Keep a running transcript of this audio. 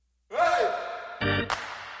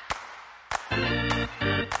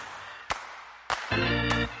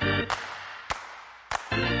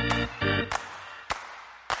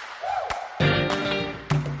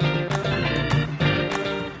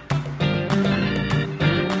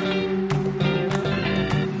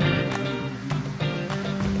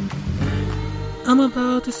I'm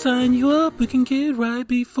about to sign you up. We can get right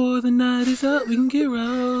before the night is up. We can get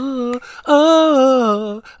right.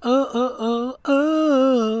 Oh.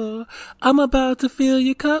 I'm about to fill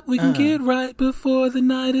your cup. We can get right before the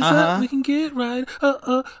night is up. We can get right.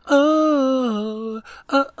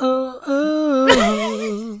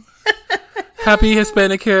 Happy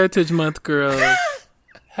Hispanic Heritage Month, girls.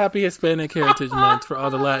 Happy Hispanic Heritage Month for all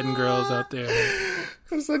the Latin girls out there.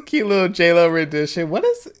 It's a cute little J-Lo rendition.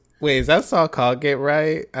 Wait, is that song called Get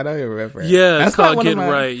Right? I don't even remember. Yeah, that's called Get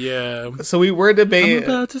Right, yeah. So we were debating.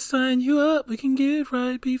 I'm about to sign you up. We can get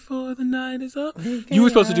right before the night is up. You were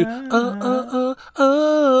supposed to do,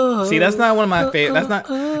 See, that's not one of my favorite. That's not,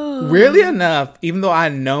 weirdly enough, even though I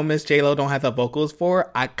know Miss J-Lo don't have the vocals for it,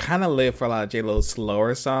 I kind of live for a lot of J-Lo's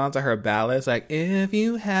slower songs or her ballads. Like, if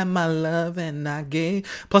you had my love and I gave.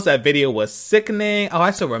 Plus, that video was sickening. Oh,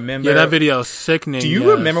 I still remember. Yeah, that video is sickening. Do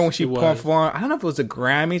you remember when she performed? I don't know if it was the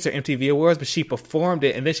Grammys or MTV Awards, but she performed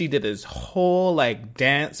it, and then she did this whole like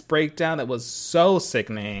dance breakdown that was so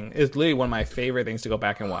sickening. It's literally one of my favorite things to go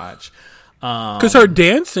back and watch. Because her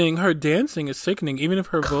dancing is sickening, even if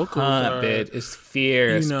her vocals are. Bitch, it's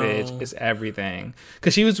fierce, bitch. It's everything.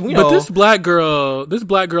 Because she was, But this black girl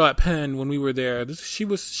at Penn, when we were there,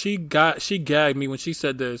 she gagged me when she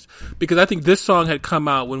said this, because I think this song had come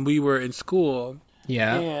out when we were in school.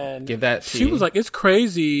 Yeah, and give that. She was like, it's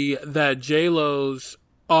crazy that J-Lo's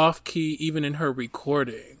off key even in her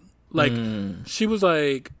recording. Like she was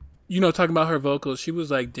like, talking about her vocals, she was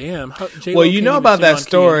like, damn. J-Lo well, you know about that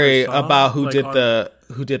story about who did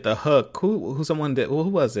the hook. Who someone did? Who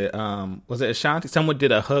was it? Was it Ashanti? Someone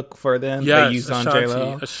did a hook for them. Yes, they used Ashanti, on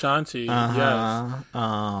J-Lo. Ashanti. Yes.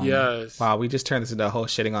 Yes. Wow, we just turned this into a whole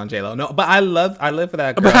shitting on J-Lo. No, but I live for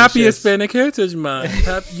that. Girl. But happy Hispanic Heritage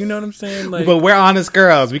Month. You know what I'm saying? Like, but we're honest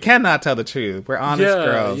girls. We cannot tell the truth. We're honest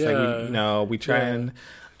girls. Yeah. Like we try and.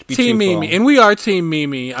 Team Mimi, and we are Team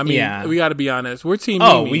Mimi. I mean, we got to be honest. We're Team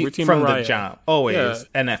Mimi. We're Team from Mariah. The jump, always,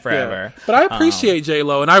 and that forever. Yeah. But I appreciate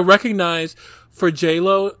J-Lo, and I recognize for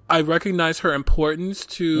J-Lo, I recognize her importance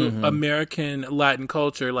to American Latin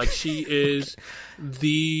culture. Like, she is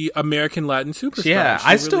the American Latin superstar. Yeah, she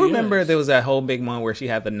I still really remember is. there was that whole big one where she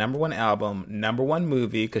had the #1 album, #1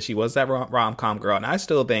 movie, because she was that rom-com girl. And I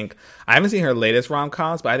still think, I haven't seen her latest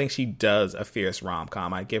rom-coms, but I think she does a fierce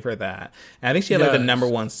rom-com. I give her that. And I think she had like the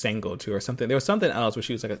 #1 single too or something. There was something else where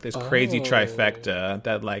she was like this crazy trifecta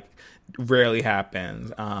that like rarely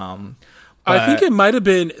happens. I think it might have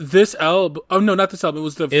been this album. Oh no, not this album. It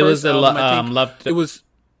was the first album. I think it was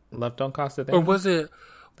Love Don't Cost a Thing. Or was it?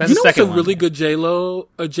 That's the second what's a one. really good J-Lo?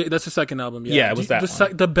 That's the second album. Yeah, it was that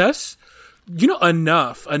one. The best.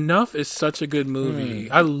 Enough. Enough is such a good movie.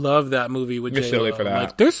 I love that movie with J-Lo. Silly for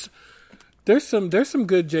that. Like, there's some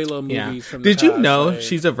good J-Lo movies from the Did you past, know like,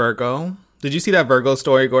 she's a Virgo? Did you see that Virgo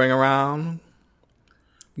story going around?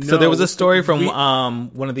 No, so there was a story from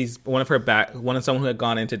someone who had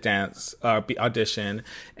gone into dance audition,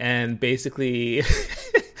 and basically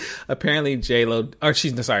apparently J-Lo, or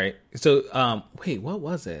she's sorry. So wait, what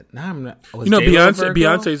was it? Now I'm not.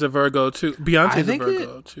 Beyonce's a Virgo too. Beyonce's a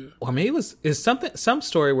Virgo too. Or maybe it's some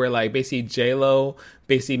story where like basically J-Lo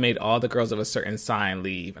basically made all the girls of a certain sign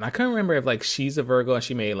leave, and I couldn't remember if like she's a Virgo and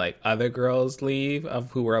she made like other girls leave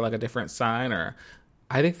who were like a different sign, or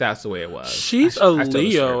I think that's the way it was. She's a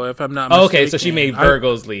Leo, if I'm not mistaken. Okay, so she made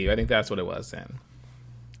Virgos leave. I think that's what it was then.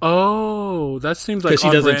 Oh, that seems like because she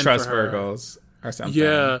doesn't trust Virgos or something.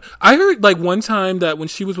 Yeah, I heard like one time that when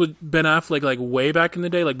she was with Ben Affleck, like way back in the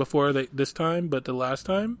day, like before this time, but the last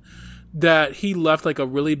time, that he left like a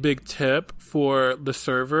really big tip for the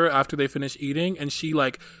server after they finished eating, and she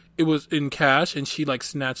like, it was in cash, and she like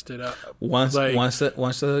snatched it up. Once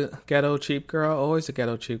a ghetto cheap girl, always a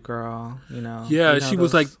ghetto cheap girl. Yeah, she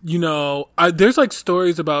was like, there's like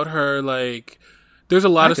stories about her, like there's a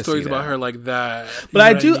lot of stories about her like that. But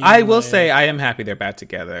I will say I am happy they're back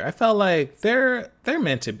together. I felt like they're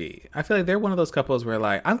meant to be. I feel like they're one of those couples where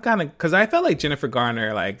like I'm kind of, because I felt like Jennifer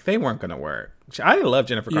Garner, like they weren't gonna work. I love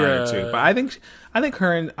Jennifer Garner too, but I think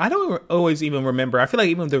her, and I don't always even remember. I feel like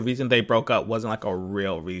even the reason they broke up wasn't like a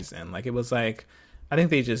real reason. Like it was like, I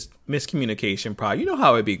think they just miscommunication. Probably, you know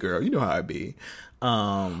how it be, girl. You know how it be.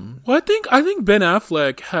 Well, I think Ben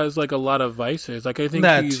Affleck has like a lot of vices. Like I think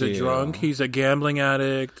he's a drunk, he's a gambling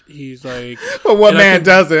addict, he's like. But what man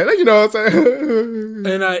doesn't? You know what I'm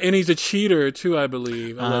saying? And he's a cheater too, I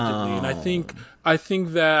believe, allegedly. And I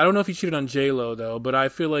think that, I don't know if he cheated on J-Lo though, but I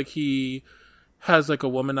feel like he has like a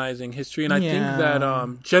womanizing history, and I think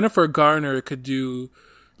that Jennifer Garner could do.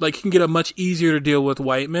 Like, he can get a much easier to deal with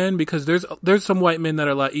white men, because there's some white men that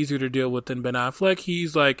are a lot easier to deal with than Ben Affleck.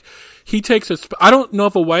 He's like, he takes I don't know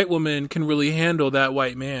if a white woman can really handle that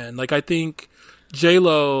white man. Like, I think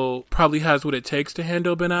J-Lo probably has what it takes to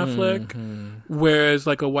handle Ben Affleck, whereas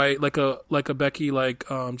like a Becky, like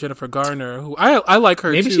Jennifer Garner, who I like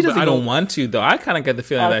her. Maybe too, she doesn't but even want to though. I kind of get the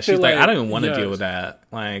feeling that she's like, I don't even want to deal with that.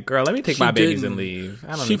 Like, girl, let me take my babies and leave.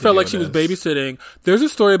 I don't she felt like she was babysitting. There's a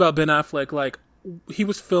story about Ben Affleck, like he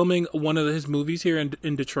was filming one of his movies here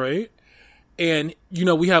in Detroit. And, you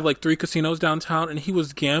know, we have like 3 casinos downtown, and he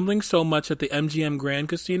was gambling so much at the MGM Grand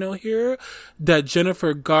Casino here that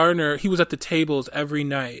Jennifer Garner, he was at the tables every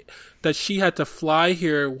night, that she had to fly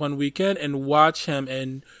here one weekend and watch him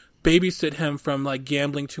and babysit him from like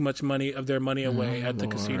gambling too much money of their money away at the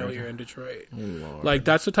casino here in Detroit. Like,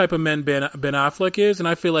 that's the type of man Ben Affleck is, and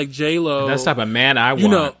I feel like J-Lo... That's the type of man I want. You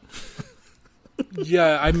know,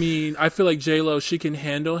 yeah, I mean, I feel like J-Lo, she can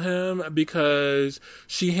handle him because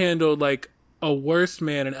she handled like a worse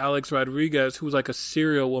man in Alex Rodriguez, who was like a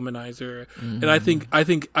serial womanizer. And I think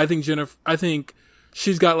Jennifer, I think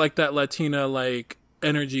she's got like that Latina like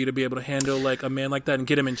energy to be able to handle like a man like that and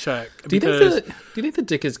get him in check. Do you think the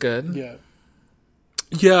dick is good?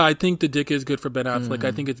 Yeah, I think the dick is good for Ben Affleck.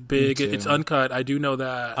 I think it's big. It's uncut. I do know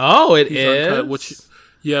that. Oh, it is. Uncut,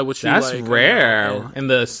 which that's like, rare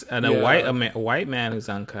in a white man who's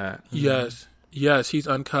uncut. Yes, he's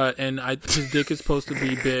uncut, and his dick is supposed to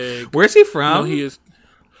be big. Where's he from? He's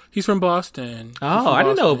from Boston. Oh, I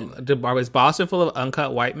didn't know. Was Boston full of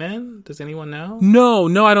uncut white men? Does anyone know?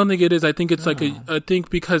 No, I don't think it is. I think it's I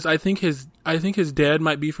think his dad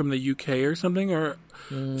might be from the UK or something, or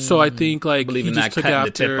so I think like he just took after.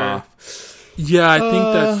 The tip off. Yeah, I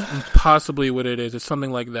think that's possibly what it is. It's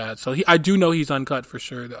something like that. So I do know he's uncut for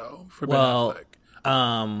sure, though. For Ben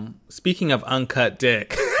Affleck. Speaking of uncut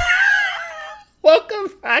dick.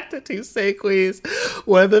 Welcome back to Two Sequels,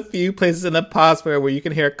 one of the few places in the Podsphere where you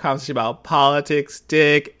can hear a conversation about politics,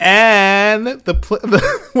 dick, and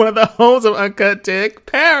one of the homes of uncut dick,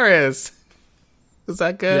 Paris. Was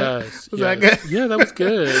that good? Yes. That good? Yeah, that was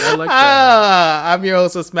good. I like that. I'm your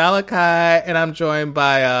host, Malachi, and I'm joined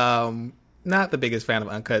by not the biggest fan of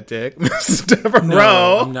uncut dick, Mr. Deborah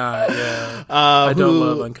Rowe. I'm not. Yeah, I don't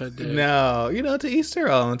love uncut dick. No, to each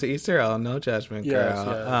their own. To each their own. No judgment,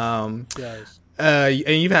 girl. Yes.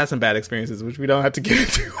 And you've had some bad experiences, which we don't have to get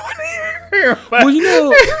into on here.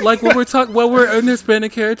 Well, like when we're in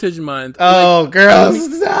Hispanic Heritage Month. Oh, like,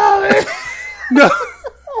 girls, stop it. No.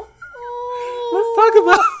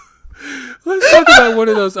 Let's talk about one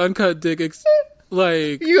of those uncut dick.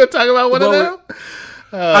 Like, you gonna talk about one of them?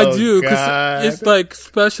 Oh, I do, because it's like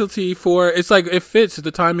specialty for. It's like it fits. The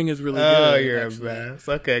timing is really good. Oh, you're a mess.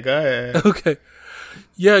 Okay, go ahead. Okay,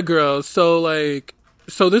 yeah, girl.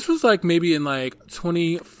 So this was like maybe in like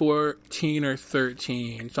 2014 or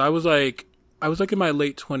 13. So I was like in my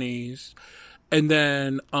late 20s, and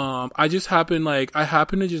then I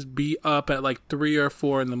happened to just be up at like 3 or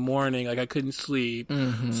 4 in the morning, like I couldn't sleep.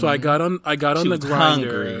 Mm-hmm. So I got on the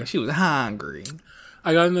Grindr. She was hungry.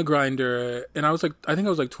 I got on the Grindr, and I think I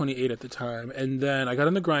was like 28 at the time, and then I got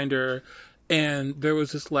on the Grindr, and there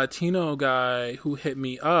was this Latino guy who hit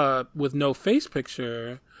me up with no face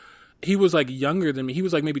picture. He was like younger than me. He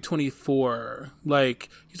was like maybe 24. Like,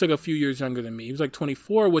 he's like a few years younger than me. He was like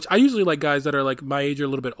 24, which I usually like guys that are like my age or a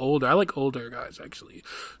little bit older. I like older guys, actually.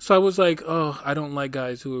 So I was like, oh, I don't like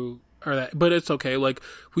guys who are that, but it's okay. Like,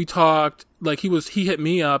 we talked, like he hit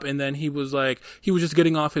me up, and then he was just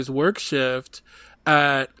getting off his work shift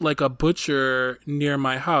at like a butcher near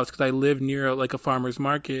my house, because I live near like a farmer's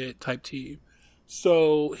market type T.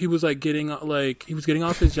 So he was like getting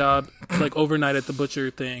off his job like overnight at the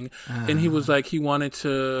butcher thing, and he was like, he wanted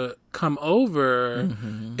to come over,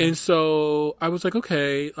 and so I was like,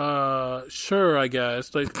 okay, sure, I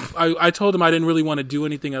guess. Like I told him I didn't really want to do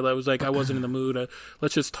anything. I was like, I wasn't in the mood.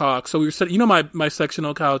 Let's just talk. So we were sitting, my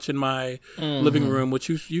sectional couch in my living room, which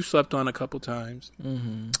you slept on a couple times,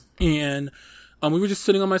 and we were just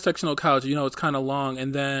sitting on my sectional couch. It's kind of long,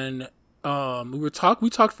 and then. We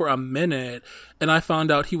talked for a minute, and I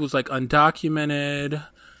found out he was like undocumented.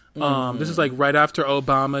 This is like right after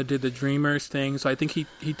Obama did the Dreamers thing, so I think he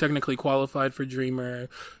technically qualified for Dreamer.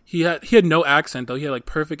 He had no accent though. He had like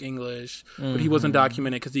perfect English, but he wasn't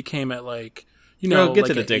documented because he came at like get like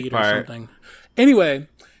to the dick part. Or something. Anyway,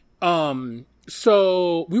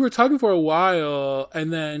 so we were talking for a while,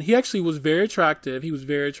 and then he actually was very attractive. He was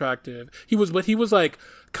like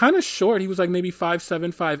kind of short. He was like maybe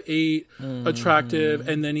 5'7", 5'8", attractive,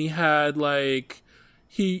 and then he had like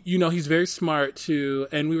he's very smart too.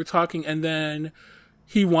 And we were talking, and then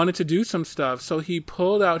he wanted to do some stuff, so he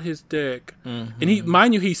pulled out his dick, and he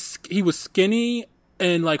was skinny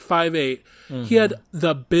and like 5'8". He had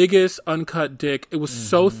the biggest uncut dick. It was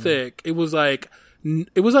so thick. It was like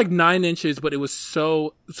it was like 9 inches, but it was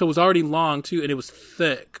so it was already long too, and it was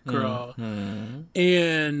thick, girl,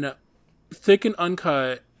 and thick and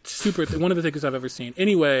uncut, super one of the thickest I've ever seen.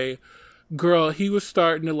 Anyway, girl, he was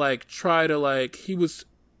starting to like try to like he was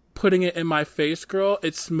putting it in my face, girl.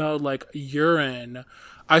 It smelled like urine.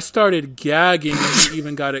 I started gagging when he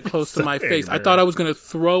even got it close to my face. I thought I was gonna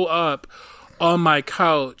throw up on my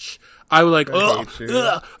couch. I was like, ugh.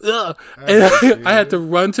 And I had to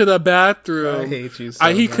run to the bathroom. I hate you so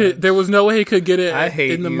much. There was no way he could get it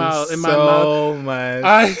in the mouth. In my mouth. So much.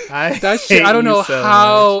 That shit. I don't know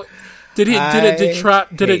how. Did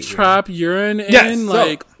it trap urine in? Yes,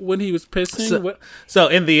 like when he was pissing? So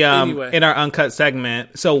in the Anyway. in our uncut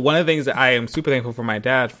segment, so one of the things that I am super thankful for my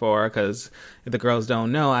dad for, because if the girls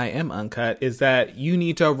don't know, I am uncut, is that you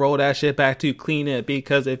need to roll that shit back to clean it,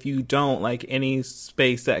 because if you don't, like any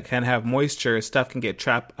space that can have moisture, stuff can get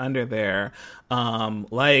trapped under there.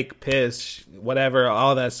 Like piss, whatever,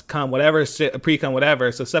 all that's cum, whatever, pre-cum,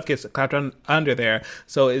 whatever. So stuff gets trapped under there.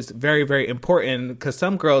 So it's very, very important, because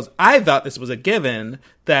some girls, I thought this was a given,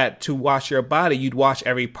 that to wash your body, you'd wash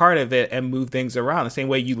every part of it and move things around. The same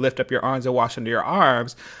way you lift up your arms and wash under your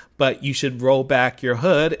arms, but you should roll back your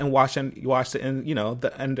hood and wash the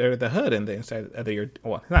the under the hood and the inside of your,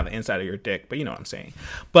 well, not the inside of your dick, but you know what I'm saying.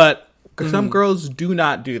 But some girls do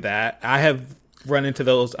not do that. I have run into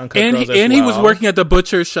those uncut girls as well. And he was working at the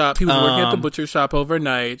butcher shop. He was working at the butcher shop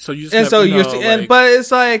overnight. So you just but it's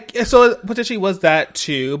like, so potentially was that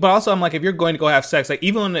too. But also I'm like, if you're going to go have sex, like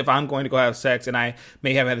even if I'm going to go have sex and I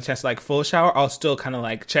may have had a chance to like full shower, I'll still kind of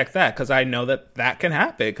like check that, because I know that can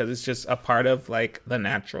happen, because it's just a part of like the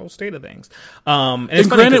natural state of things. And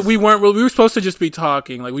granted, we were supposed to just be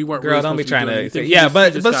talking. Like we weren't. Girl, really don't be trying to.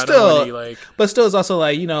 but still, it's also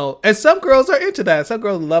like, and some girls are into that. Some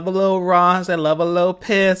girls love a little raw. They love a little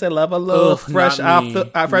piss. They love a little fresh out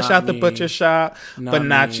the butcher shop. But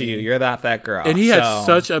not you. You're not that girl. And he had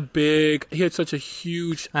such a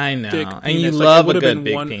huge. I know, dick and penis. you love a good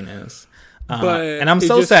big penis. And I'm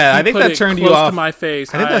so sad. I think that turned you off. To my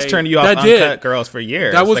face. I think that's turned you off uncut girls for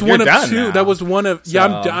years. That was like, one of two. Now. That was one of. Yeah,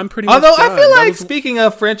 I'm pretty much Although done. I feel like, speaking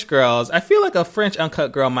of French girls, I feel like a French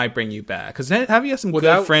uncut girl might bring you back. Because have you had some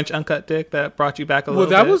good French uncut dick that brought you back a little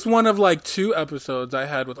bit? Well, that was one of like 2 episodes I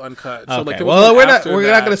had with uncut. So, okay. Well, we're not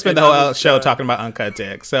going to spend the whole show talking about uncut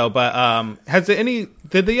dick. So, but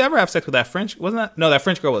did they ever have sex with that French? That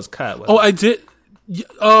French girl was cut. I did.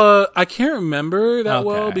 I can't remember that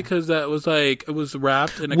well, because that was like it was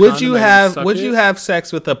wrapped in a. Would you have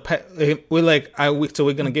sex with so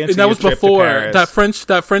we're gonna get into that was trip before to Paris.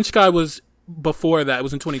 that French guy was before that. It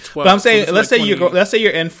was in 2012. But I'm saying, let's say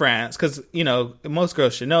you're in France, because most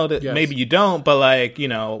girls should know that. Yes. Maybe you don't, but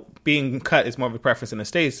being cut is more of a preference in the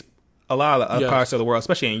States. A lot of parts of the world,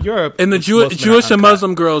 especially in Europe, and the Jewish and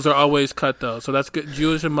Muslim girls are always cut though, so that's good.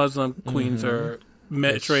 Jewish and Muslim queens are.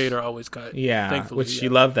 Trade are always cut. Yeah, thankfully, which you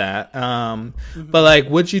love that. But like,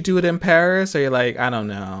 would you do it in Paris, or you're like, I don't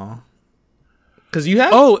know? Because you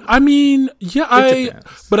have. Oh, I mean, yeah,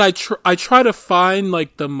 but I try to find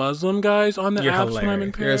like the Muslim guys on the apps when I'm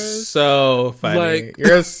in Paris. You're so funny. Like,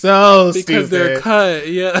 you're so because stupid. They're cut.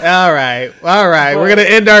 Yeah. All right. We're gonna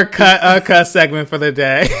end our cut segment for the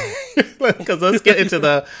day. Because let's get into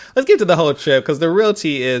the whole trip, because the real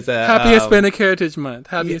tea is Happy Hispanic Heritage Month.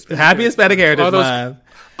 Happy Hispanic Heritage Month.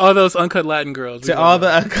 All those uncut Latin girls. To all the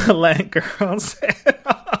uncut Latin girls.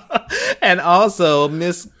 And also,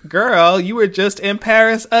 Miss Girl, you were just in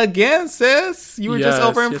Paris again, sis. You were just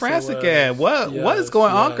over in France again. What is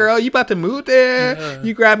going on, girl? You about to move there? Yeah.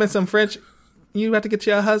 You grabbing some French? You about to get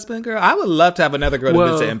your husband, girl? I would love to have another girl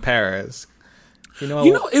to visit in Paris.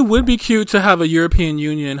 It would be cute to have a European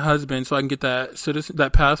Union husband so I can get that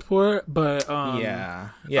passport. But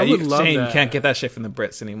I would love that. You can't get that shit from the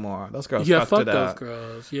Brits anymore. Those girls fucked it up. Those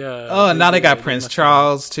girls. Yeah. Oh, now they got Prince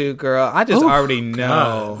Charles too, girl. I just already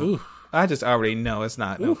know. I just already know it's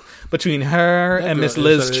not between her and Miss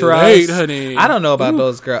Liz Truss. Honey. I don't know about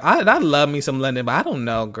those girls. I love me some London, but I don't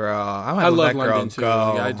know, girl. I love London too.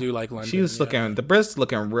 Yeah, I do like London. She's looking. The Brits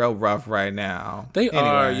looking real rough right now. They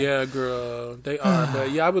are, yeah, girl. They are.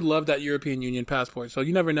 But yeah, I would love that European Union passport. So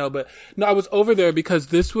you never know. But no, I was over there because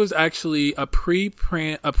this was actually a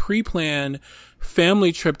pre-planned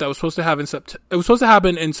family trip that was supposed to happen. It was supposed to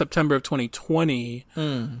happen in September of 2020,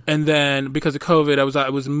 and then because of COVID, I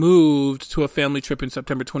was moved to a family trip in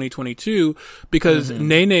September 2022 because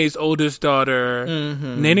Nene's oldest daughter,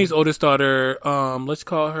 let's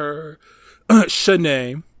call her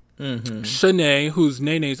Shanae. Shanae, who's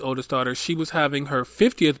Nene's oldest daughter, she was having her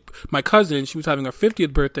 50th. My cousin, she was having her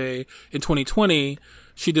 50th birthday in 2020.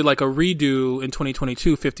 she did like a redo in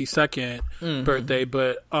 2022, 52nd birthday.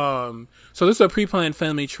 But so this is a pre-planned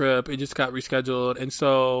family trip. It just got rescheduled, and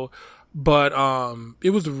so. But it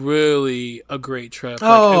was really a great trip.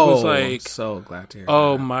 Like, it was like I'm so glad to hear.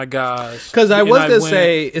 Oh my gosh! Because I was gonna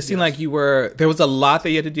say it seemed like you were. There was a lot that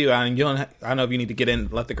you had to do. I mean, you don't. I don't know if you need to get in.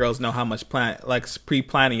 Let the girls know how much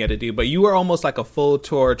pre-planning you had to do. But you were almost like a full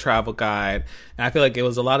tour travel guide, and I feel like it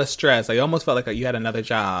was a lot of stress. Like, you almost felt like you had another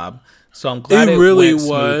job. So I'm glad it really went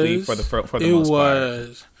smoothly for the most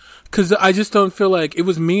part. Because I just don't feel like it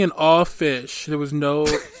was me and all fish. There was no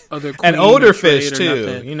other queen and older fish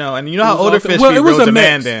too. You know, and you know how older fish it was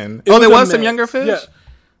demanding. Oh, there was some younger fish. Yeah.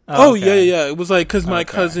 Oh, okay. yeah. It was like because my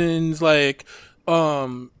cousins like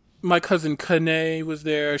my cousin Kane was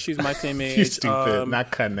there. She's my same age. You stupid,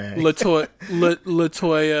 not Kane. Latoya,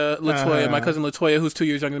 my cousin Latoya, who's 2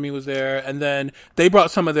 years younger than me, was there. And then they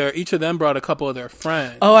brought each of them brought a couple of their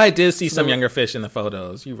friends. Oh, I did see some younger fish in the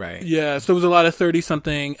photos. You're right. Yeah, so there was a lot of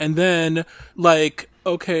 30-something. And then,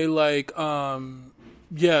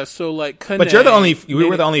 yeah, so like Kane. But you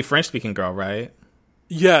were the only French-speaking girl, right?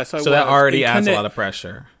 Yes, I was. So that already adds a lot of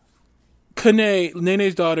pressure. Kane,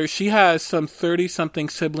 Nene's daughter, she has some 30-something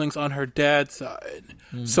siblings on her dad's side.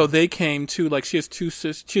 So they came too. Like, she has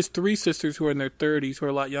three sisters who are in their 30s who are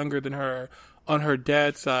a lot younger than her on her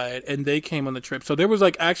dad's side, and they came on the trip. So there was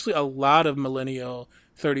like actually a lot of millennial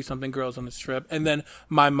 30-something girls on this trip. And then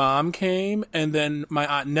my mom came, and then my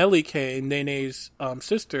aunt Nellie came, Nene's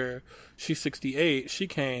sister. She's 68. She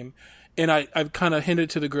came. And I've kind of hinted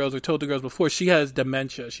to the girls or told the girls before, she has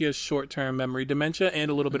dementia. She has short-term memory dementia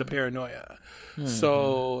and a little bit of paranoia.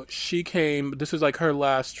 So she came, this is like her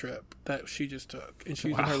last trip that she just took. And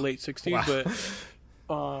she's in her late 60s.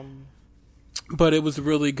 But it was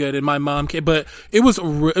really good. And my mom came, but it was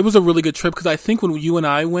a really good trip because I think when you and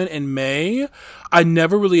I went in May, I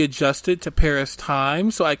never really adjusted to Paris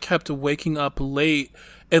time. So I kept waking up late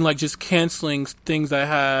and like just canceling things I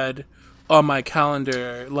had on my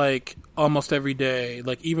calendar, like almost every day,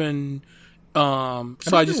 like even so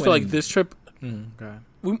I just feel like this trip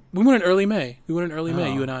we went in early May. You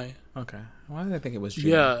and I. Okay. Why did I think it was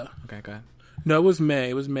June? Yeah. Okay, go ahead. No, it was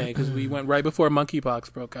May because we went right before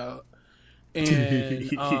monkeypox broke out.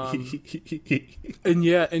 And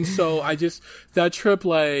and so I just, that trip,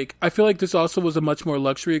 like, I feel like this also was a much more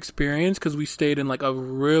luxury experience because we stayed in like a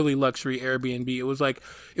really luxury Airbnb. It was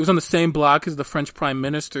on the same block as the French Prime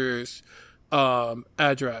Minister's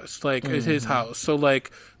address, like at his house. So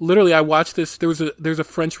like literally I watched this, there's a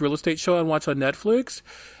French real estate show I watched on Netflix,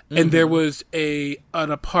 and there was an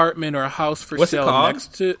apartment or a house for What's sale it called?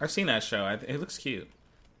 next to. I've seen that show. It looks cute.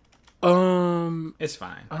 It's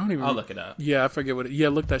fine. I'll look it up. Yeah, I forget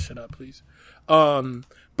look that shit up, please.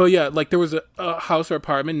 But yeah, like there was a house or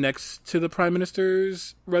apartment next to the Prime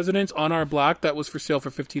Minister's residence on our block that was for sale for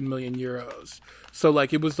 15 million euros. So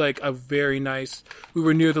like it was like a very nice. We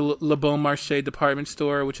were near the Le Bon Marché department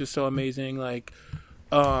store, which is so amazing. Like,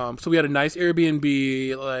 so we had a nice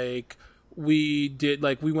Airbnb. Like we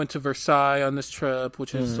went to Versailles on this trip,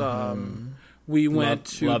 which is we went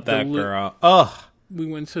to love that girl. Oh. We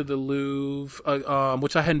went to the Louvre,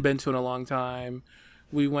 which I hadn't been to in a long time.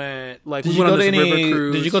 We went on this river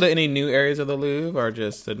cruise. Did you go to any new areas of the Louvre, or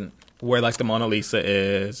just where like the Mona Lisa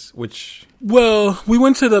is? Well, we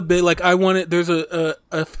went to the bit like there's a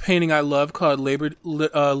painting I love called Liberty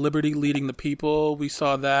Leading the People. We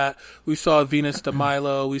saw that. We saw Venus de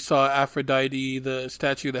Milo. We saw Aphrodite,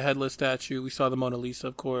 the headless statue. We saw the Mona Lisa,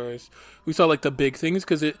 of course. We saw like the big things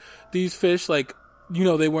because these fish like. You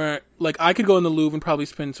know, they weren't like I could go in the Louvre and probably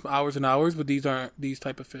spend some hours and hours, but these aren't these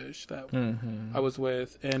type of fish that I was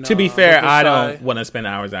with. And to be fair, I don't want to spend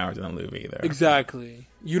hours in the Louvre either. Exactly.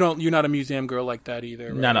 You're not a museum girl like that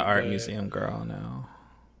either. Right? Not an art museum girl. No.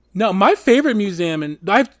 No, my favorite museum in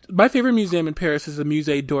Paris is the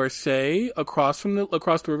Musée d'Orsay across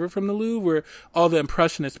the river from the Louvre, where all the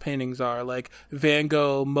Impressionist paintings are, like Van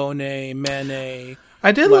Gogh, Monet, Manet.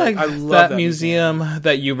 I did like that museum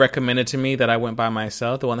that you recommended to me that I went by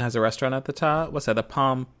myself, the one that has a restaurant at the top. What's that, the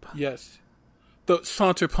Pomp? Yes. The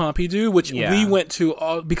Centre Pompidou, which we went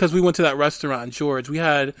to because we went to that restaurant, George. We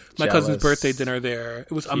had my cousin's birthday dinner there.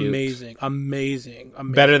 It was amazing.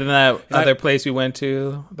 Better than that other place we went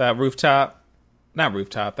to, that rooftop. Not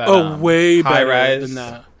rooftop, that way high better rise. than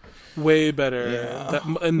that. Way better. Yeah.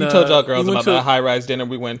 We told y'all girls about that high-rise dinner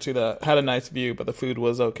we went to that had a nice view, but the food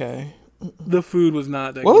was okay. The food was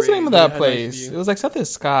not that What great. was the name of that place? It was like something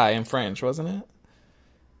Sky in French, wasn't it?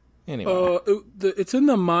 Anyway. It's in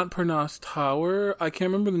the Montparnasse Tower. I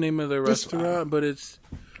can't remember the name of the restaurant, but it's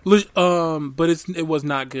But it was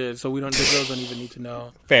not good, so the girls don't even need to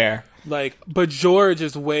know. Fair. Like, but George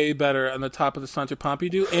is way better on the top of the Centre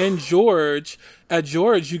Pompidou, and at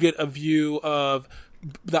George you get a view of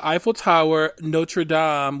the Eiffel Tower, Notre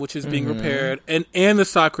Dame, which is being repaired, and the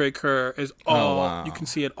Sacré Coeur is all you can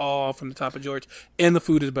see it all from the top of George, and the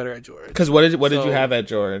food is better at George. Because what did you have at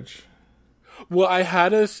George? Well, I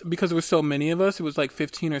had us because there were so many of us. It was like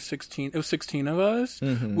 15 or 16. It was 16 of us.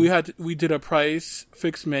 Mm-hmm. We did a price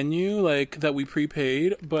fixed menu like that we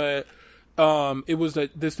prepaid, but it was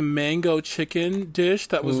this mango chicken dish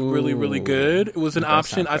that was really, really good. It was an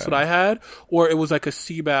option. That's what I had. Or it was like a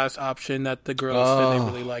sea bass option that the girls said they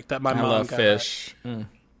really liked. That my mom love got. Fish.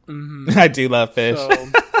 Mm-hmm. I do love fish. So,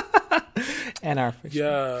 and our fish.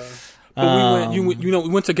 Yeah. But we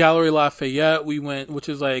went to Galerie Lafayette. Which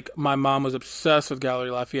is like my mom was obsessed with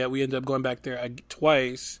Galerie Lafayette. We ended up going back there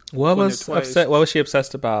twice. What was she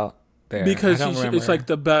obsessed about there? Because it's like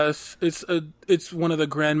the best. It's one of the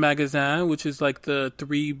Grand Magasins, which is like the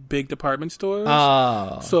 3 big department stores.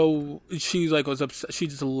 Oh, so she like was obsessed. She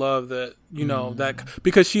just loved that. That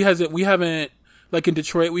because we haven't. Like in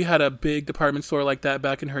Detroit, we had a big department store like that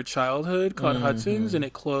back in her childhood called Hudson's, and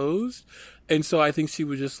it closed. And so I think she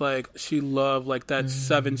was just like, she loved like that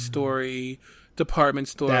 7-story department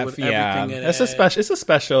store with everything in it. It's a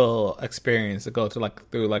special experience to go to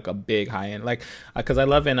through a big high end, because I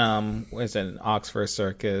love in Oxford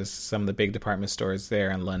Circus, some of the big department stores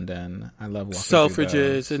there in London. I love walking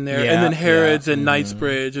Selfridges in there, and then Harrods and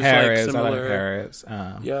Knightsbridge is like similar. I like Harrods.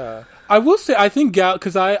 Yeah, I will say I think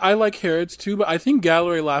because I like Harrods too, but I think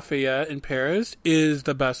Galerie Lafayette in Paris is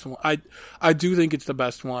the best one. I do think it's the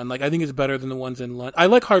best one. Like I think it's better than the ones in London. I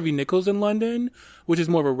like Harvey Nichols in London, which is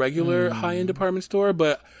more of a regular high end department store,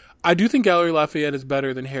 but I do think Galerie Lafayette is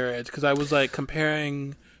better than Harrods because I was like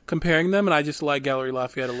comparing them, and I just like Galerie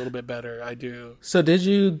Lafayette a little bit better. I do. So did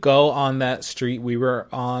you go on that street we were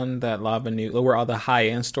on, that L'Avenue, where all the high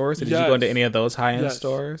end stores? Did you go into any of those high end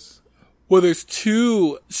stores? Well, there's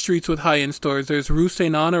 2 streets with high end stores. There's Rue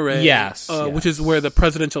Saint Honoré, which is where the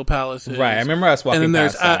presidential palace is. Right, I remember us walking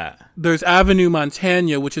past that. There's Avenue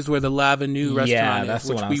Montaigne, which is where the L'Avenue restaurant that's is,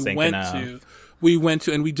 the which one I was thinking of. We went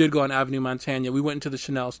to, and we did go on Avenue Montaigne. We went into the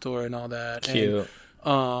Chanel store and all that. Cute.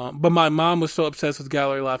 But my mom was so obsessed with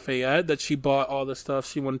Galerie Lafayette that she bought all the stuff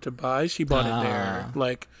she wanted to buy. She bought it there.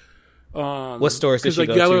 What stores did she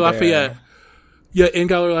go Galerie to Lafayette, there? Yeah, in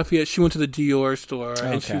Galerie Lafayette, she went to the Dior store,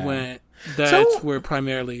 and she went. That's where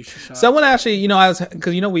primarily she shot. So I want to actually,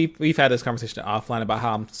 because we've had this conversation offline about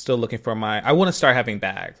how I'm still looking for I want to start having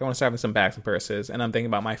bags. I want to start having some bags and purses, and I'm thinking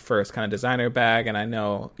about my first kind of designer bag. And I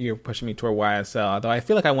know you're pushing me toward YSL, although I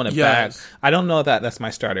feel like I want a bag. I don't know that that's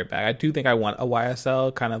my starter bag. I do think I want a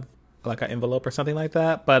YSL kind of like an envelope or something like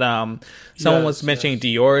that. But someone was mentioning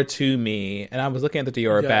Dior to me, and I was looking at the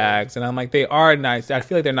Dior bags, and I'm like, they are nice. I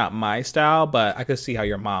feel like they're not my style, but I could see how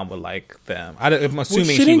your mom would like them. I'm assuming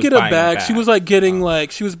she didn't get a bag. She was like getting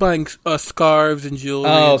she was buying scarves and jewelry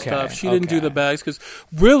and stuff. She didn't do the bags because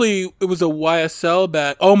really it was a YSL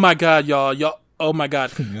bag. Oh my god, y'all. Oh my god,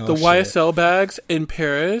 the YSL bags in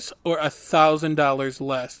Paris are $1,000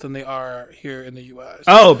 less than they are here in the US.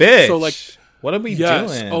 Oh, bitch. So what are we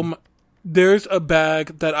doing? There's a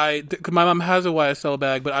bag that my mom has a YSL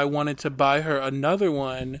bag, but I wanted to buy her another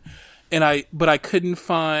one, but I couldn't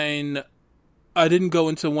find. I didn't go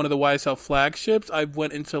into one of the YSL flagships. I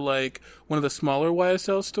went into one of the smaller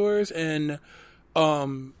YSL stores, and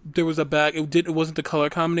there was a bag. It wasn't the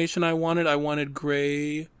color combination I wanted. I wanted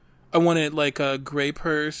gray. I wanted a gray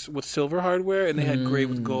purse with silver hardware, and they had gray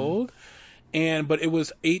with gold. But it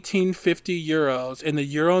was 1850 euros, and the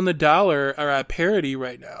euro and the dollar are at parity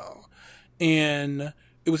right now. And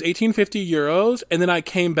it was 1850 euros, and then I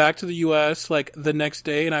came back to the U.S. the next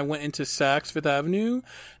day, and I went into Saks Fifth Avenue,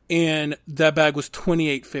 and that bag was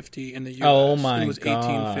 $28.50 in the U.S. Oh my god! It was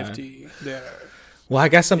 $18.50 there. Well, I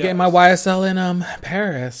guess I'm getting my YSL in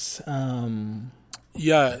Paris.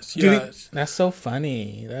 Yes. That's so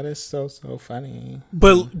funny. That is so funny.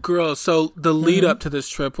 But girl, so the lead up to this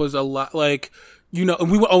trip was a lot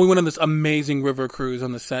and we went on this amazing river cruise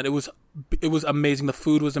on the set. It was amazing. The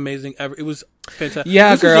food was amazing. It was fantastic.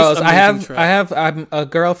 Yeah, girls. I'm a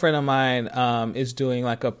girlfriend of mine is doing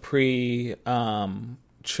a pre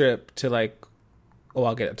trip to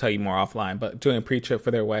I'll tell you more offline, but doing a pre-trip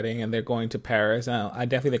for their wedding, and they're going to Paris. And I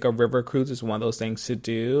definitely think a river cruise is one of those things to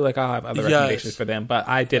do. I'll have other recommendations for them, but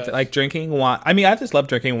I did drinking wine. I mean, I just love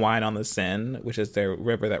drinking wine on the Seine, which is their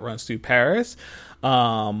river that runs through Paris.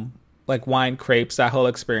 like wine crepes. That whole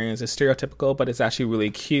experience is stereotypical, but it's actually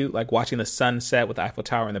really cute. Like watching the sunset with the Eiffel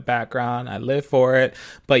Tower in the background. I live for it.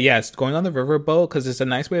 But yes, going on the riverboat, because it's a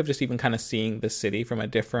nice way of just even kind of seeing the city from a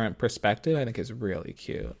different perspective, I think is really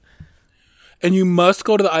cute. And you must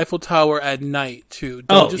go to the Eiffel Tower at night, too.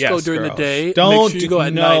 Don't just go during the day. Don't Make sure you go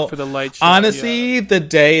at night for the light show. Honestly, the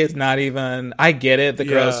day is not even... I get it. The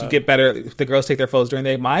girls get better. The girls take their photos during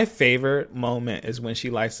the day. My favorite moment is when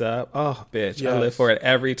she lights up. Oh, bitch. Yes. I live for it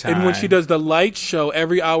every time. And when she does the light show,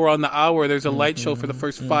 every hour on the hour, there's a light show for the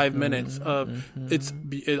first 5 minutes.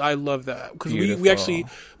 I love that. Because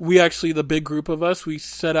we actually, the big group of us, we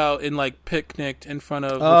set out and like picnicked in front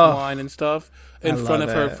of with wine and stuff. In front of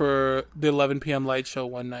her for the 11 p.m. light show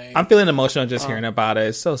one night. I'm feeling emotional just hearing about it.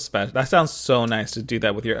 It's so special. That sounds so nice to do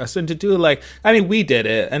that with your... So to do like... I mean, we did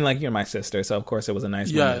it. And like, you're my sister. So of course it was a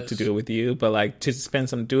nice moment to do it with you. But like to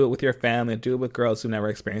do it with your family. Do it with girls who never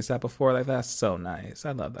experienced that before. Like that's so nice.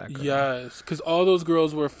 I love that girl. Yes. Because all those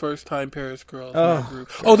girls were first time Paris girls in that group.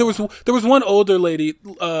 Oh, there was one older lady,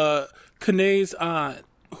 Kanae's aunt,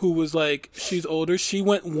 who was like, she's older. She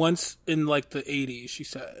went once in like the 80s, she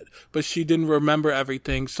said, but she didn't remember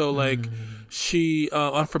everything. So like she,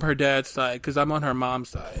 from her dad's side, cause I'm on her mom's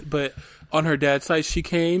side, but on her dad's side, she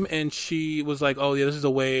came and she was like, oh yeah, this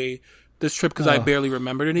is this trip, cause I barely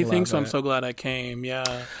remembered anything. So I'm so glad I came.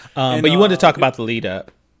 Yeah. But you wanted to talk about the lead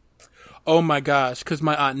up. Oh my gosh, because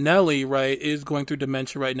my aunt Nellie, right, is going through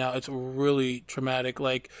dementia right now. It's really traumatic.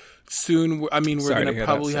 Like soon, I mean, we're gonna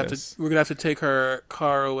probably have to take her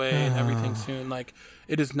car away and everything soon. Like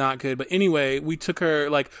it is not good. But anyway, we took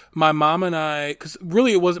her. Like my mom and I, because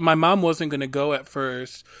really it wasn't. My mom wasn't gonna go at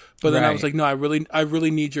first, but then I was like, no, I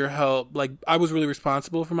really need your help. Like I was really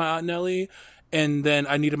responsible for my aunt Nellie. And then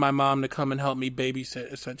I needed my mom to come and help me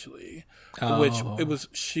babysit, essentially.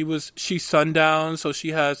 She's sundown, so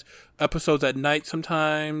she has episodes at night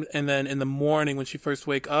sometimes, and then in the morning when she first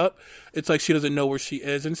wake up, it's like she doesn't know where she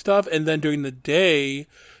is and stuff. And then during the day,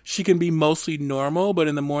 she can be mostly normal, but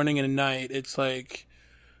in the morning and at night, it's like,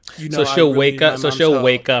 so she'll wake up. So she'll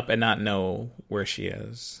wake up and not know where she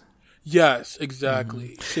is. Yes,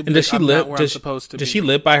 exactly. And does she live? Does she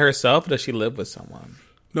live by herself? Or does she live with someone?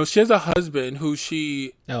 No, she has a husband who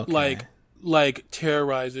she like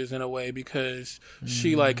terrorizes in a way because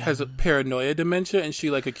she like has a paranoia dementia and she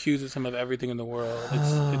like accuses him of everything in the world.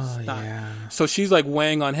 It's not. Yeah. So she's like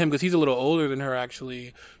weighing on him because he's a little older than her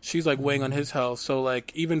actually. She's like weighing on his health. So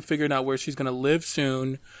like even figuring out where she's gonna live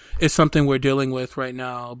soon is something we're dealing with right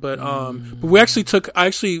now. But I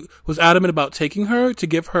actually was adamant about taking her to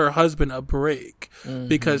give her husband a break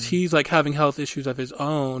because he's like having health issues of his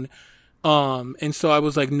own. And so I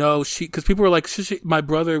was like, no, cause people were like, my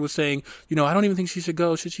brother was saying, I don't even think she should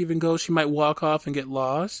go. Should she even go? She might walk off and get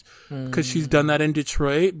lost cause she's done that in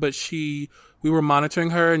Detroit, but we were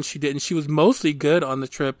monitoring her and she didn't. She was mostly good on the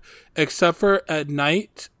trip, except for at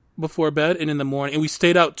night before bed and in the morning. And we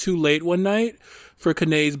stayed out too late one night for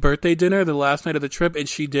Kanae's birthday dinner, the last night of the trip. And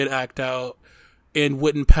she did act out and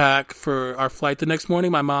wouldn't pack for our flight the next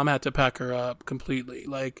morning. My mom had to pack her up completely.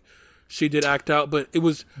 Like, she did act out, but it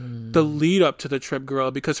was the lead up to the trip,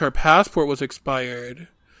 girl, because her passport was expired.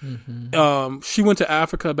 She went to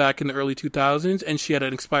Africa back in the early 2000s and she had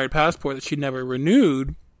an expired passport that she never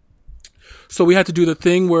renewed. So we had to do the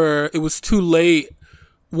thing where it was too late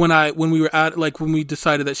when we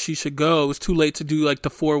decided that she should go. It was too late to do like the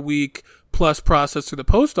 4-week plus process through the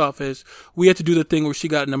post office. We had to do the thing where she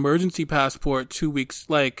got an emergency passport 2 weeks,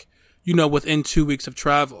 within 2 weeks of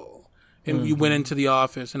travel. And we went into the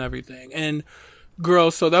office and everything. And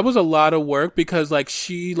girl, so that was a lot of work because like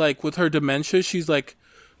she, like with her dementia, she's like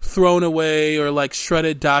thrown away or like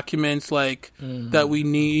shredded documents like that we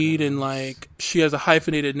need. And like she has a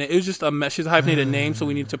hyphenated name. It was just a mess. She has a hyphenated name. So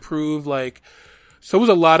we need to prove like, so it was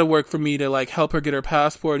a lot of work for me to like help her get her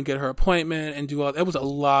passport and get her appointment and do all that. It was a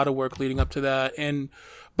lot of work leading up to that.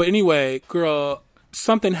 But anyway, girl,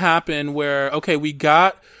 something happened where, okay, we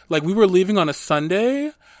were leaving on a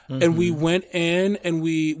Sunday. And we went in and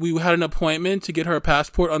we had an appointment to get her a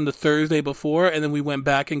passport on the Thursday before. And then we went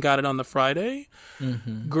back and got it on the Friday.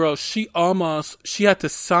 Girl, she had to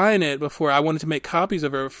sign it before I wanted to make copies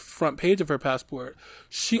of her front page of her passport.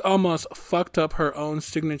 She almost fucked up her own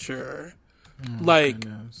signature.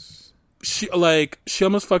 She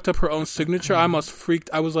almost fucked up her own signature. I almost freaked.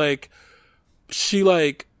 I was like,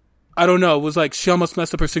 I don't know. It was like, she almost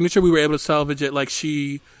messed up her signature. We were able to salvage it.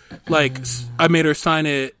 I made her sign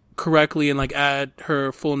it correctly and like add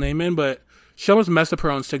her full name in, but she almost messed up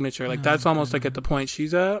her own signature. Like that's almost like at the point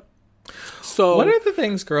she's at. So what are the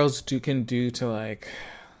things girls can do to like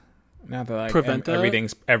Now that like prevent that.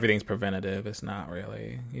 Everything's preventative. It's not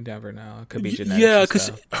really. You never know. It could be genetic. Yeah,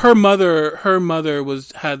 because her mother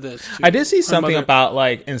had this too. I did see something about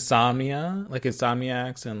like insomnia, like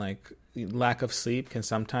insomniacs and like lack of sleep can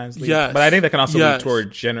sometimes lead. Yes. But I think that can also lead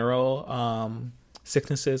toward general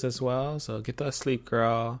sicknesses as well. So get that sleep,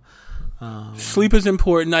 girl. Sleep is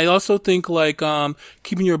important. I also think like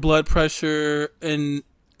keeping your blood pressure in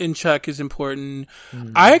check is important.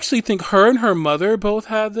 I actually think her and her mother both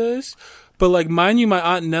had this, but like mind you, my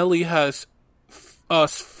Aunt Nellie has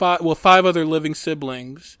five other living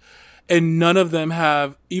siblings, and none of them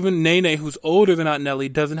have, even Nene, who's older than Aunt Nellie,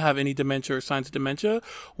 doesn't have any dementia or signs of dementia.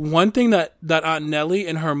 One thing that Aunt Nellie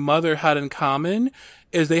and her mother had in common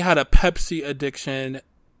is they had a Pepsi addiction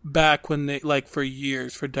back when they, like, for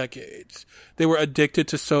years, for decades. They were addicted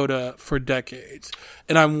to soda for decades.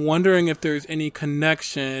 And I'm wondering if there's any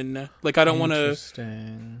connection. Like, I don't want to...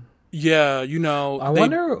 Interesting. Yeah, you know... I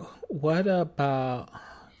wonder, what about...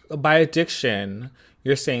 By addiction...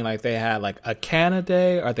 You're saying like they had like a can a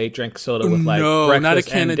day, or they drank soda with like breakfast not a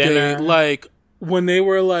can and a dinner? Day. Like when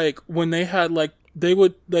they had like they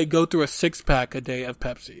would like go through a 6-pack a day of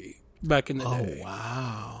Pepsi back in the day. Oh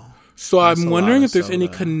wow! So I'm wondering if there's any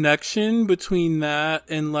connection between that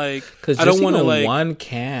and like because I don't want to like one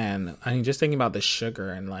can. I mean, just thinking about the sugar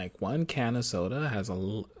and like one can of soda has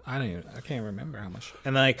I can't remember how much.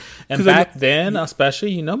 And like back then,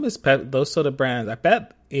 especially Miss those soda brands. I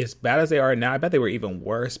bet as bad as they are now, I bet they were even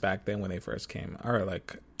worse back then when they first came, or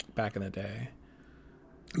like back in the day.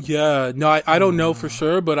 Yeah, no, I don't know for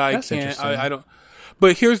sure, but I can't. I don't.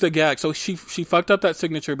 But here's the gag. So she fucked up that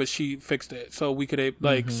signature, but she fixed it. So we could they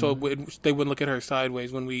wouldn't look at her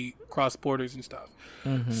sideways when we cross borders and stuff.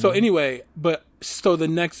 Mm-hmm. So anyway, so the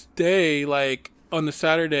next day, like on the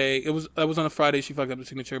Saturday, it was on a Friday. She fucked up the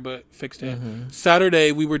signature, but fixed it. Mm-hmm.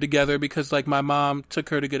 Saturday we were together because like my mom took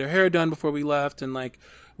her to get her hair done before we left, and like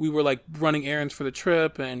we were like running errands for the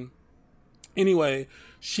trip. And anyway,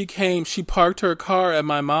 she parked her car at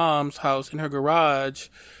my mom's house in her garage.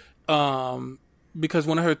 Because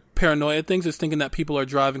one of her paranoia things is thinking that people are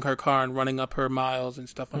driving her car and running up her miles and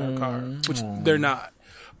stuff on her car, which they're not.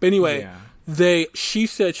 But anyway, she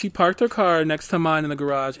said she parked her car next to mine in the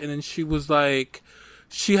garage, and then she was like,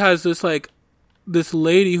 she has this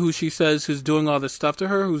lady who she says is doing all this stuff to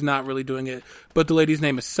her, who's not really doing it. But the lady's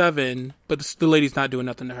name is Seven, but the lady's not doing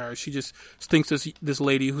nothing to her. She just thinks this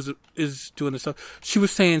lady is doing this stuff. She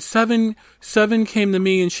was saying Seven came to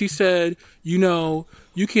me and she said,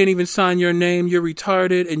 you can't even sign your name. You're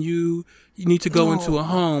retarded, and you need to go into a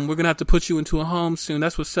home. We're going to have to put you into a home soon.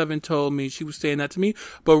 That's what Seven told me. She was saying that to me.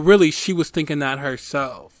 But really, she was thinking that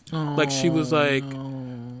herself. Like, she was, like,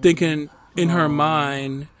 thinking in her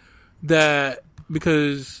mind that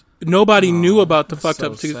because nobody knew about the fucked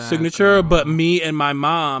up signature but me and my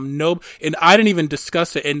mom. And I didn't even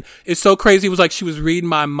discuss it. And it's so crazy. It was like she was reading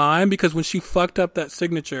my mind, because when she fucked up that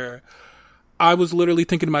signature, I was literally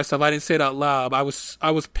thinking to myself, I didn't say it out loud. I was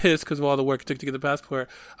pissed because of all the work it took to get the passport.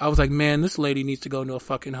 I was like, man, this lady needs to go into a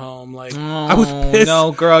fucking home. Like, I was pissed.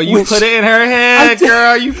 No, girl, you put it in her head,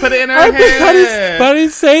 girl. You put it in her head. But I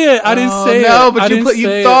didn't say it. I didn't say it. No, but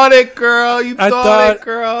you thought it, girl. You thought it,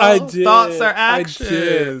 girl. I did. Thoughts are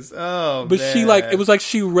actions. Oh, but man. It was like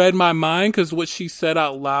she read my mind, because what she said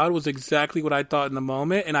out loud was exactly what I thought in the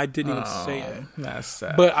moment, and I didn't even say it. That's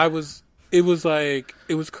sad. But it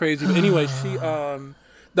was crazy. But anyway,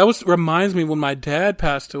 that reminds me when my dad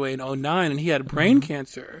passed away in 2009, and he had brain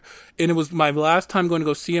cancer, and it was my last time going to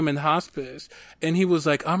go see him in hospice, and he was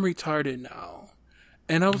like, I'm retarded now.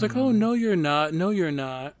 And I was like, oh, no, you're not. No, you're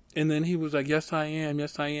not. And then he was like, yes, I am.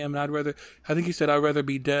 Yes, I am. And I think he said, I'd rather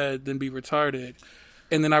be dead than be retarded.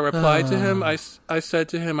 And then I replied to him. I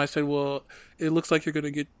said, well, it looks like you're going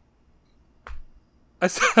to get, I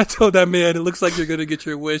told that man, it looks like you're gonna get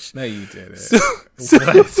your wish. No, you didn't.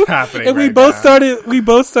 What's happening? And we both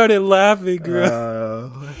started laughing,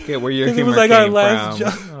 girl. Okay, where your humor came from?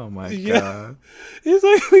 Oh my god! It's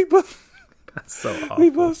like we both. That's so awful. We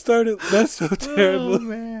both started. That's so terrible,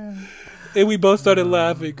 man. And we both started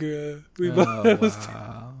laughing, girl.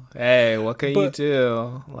 Wow. Hey, what can you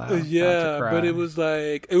do? Laugh, but it was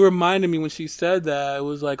like, it reminded me when she said that. It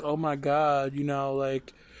was like, oh my god,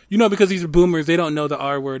 because these boomers, they don't know the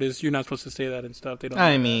R word is, you're not supposed to say that and stuff. They don't.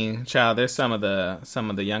 I mean, child, there's some of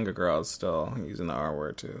the younger girls still using the R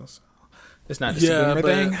word too. So it's not just a boomer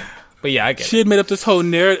thing. But yeah, I get she had made up this whole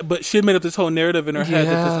narrative, but she had made up this whole narrative in her head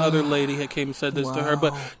that this other lady had came and said this to her.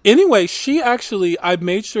 But anyway, I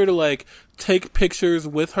made sure to like take pictures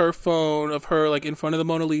with her phone of her like in front of the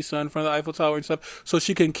Mona Lisa, in front of the Eiffel Tower and stuff, so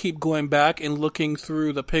she can keep going back and looking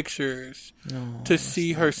through the pictures to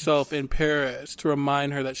see herself in Paris, to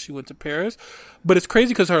remind her that she went to Paris. But it's crazy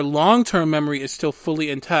because her long-term memory is still fully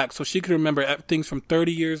intact, so she can remember things from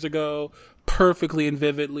 30 years ago perfectly and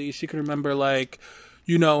vividly. She can remember like,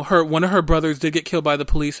 you know, one of her brothers did get killed by the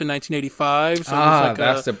police in 1985. So it was like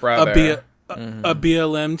that's the brother. A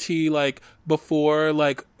BLMT, like before,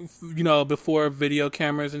 like, you know, before video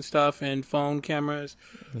cameras and stuff and phone cameras.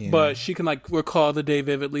 Yeah. But she can like recall the day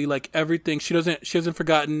vividly, like everything. She hasn't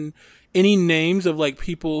forgotten any names of like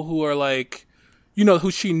people who are like, you know,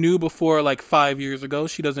 who she knew before like 5 years ago.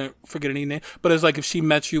 She doesn't forget any name. But it's like if she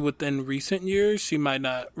met you within recent years, she might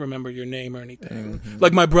not remember your name or anything. Mm-hmm.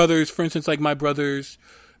 Like my brother's, for instance, like my brother's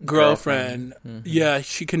girlfriend. Yeah,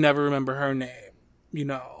 she can never remember her name, you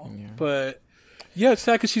know. Yeah. But yeah, it's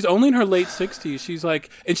sad because she's only in her late 60s. She's like,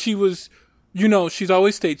 and she was, you know, she's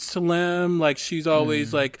always stayed slim. Like she's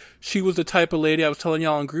always like, she was the type of lady I was telling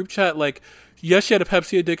y'all in group chat. Like, yes, she had a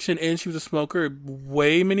Pepsi addiction and she was a smoker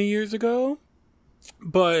way many years ago.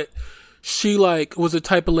 But she like was the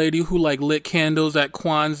type of lady who like lit candles at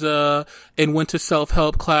Kwanzaa and went to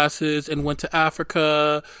self-help classes and went to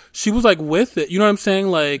Africa. She was like with it. You know what I'm saying?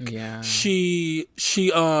 Like she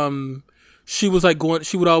was like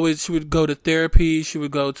she would go to therapy. She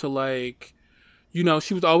would go to like, you know,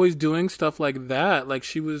 she was always doing stuff like that. Like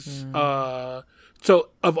she was, so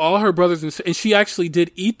of all her brothers and she actually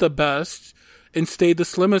did eat the best and stayed the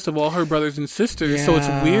slimmest of all her brothers and sisters. Yeah. So it's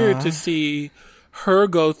weird to see her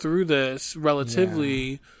go through this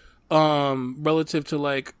relatively, relative to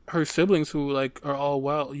like her siblings who like are all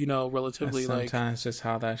well, you know, relatively. That's sometimes just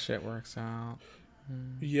how that shit works out.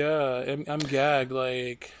 Yeah, I'm gagged.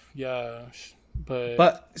 Like, yeah,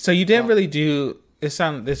 but so you didn't really do this.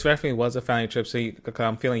 This definitely was a family trip. So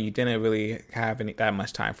I'm feeling you didn't really have that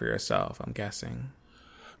much time for yourself. I'm guessing.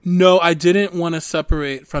 No, I didn't want to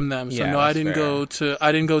separate from them. So no, I didn't go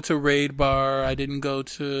to Raid Bar. I didn't go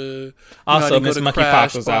to. Also, Miss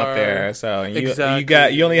Monkeypox was out there, so do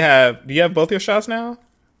you have both your shots now?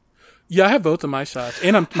 Yeah, I have both of my shots,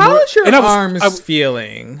 and How is your arms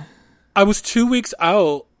feeling? I was 2 weeks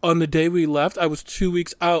out on the day we left. I was 2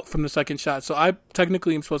 weeks out from the second shot, so I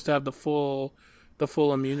technically am supposed to have the full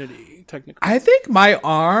immunity. Technically, I think my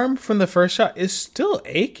arm from the first shot is still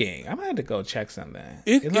aching. I might have to go check something.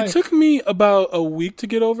 It took me about a week to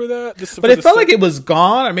get over that. But it felt like it was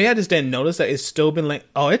gone, or maybe I just didn't notice that it's still been like.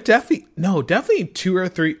 Oh, definitely 2 or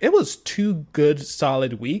 3. It was 2 good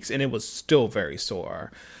solid weeks, and it was still very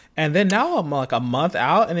sore. And then now I'm like a month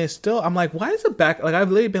out, and it's still. I'm like, why is it back? Like I've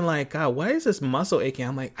literally been like, God, why is this muscle aching?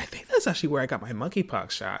 I'm like, I think that's actually where I got my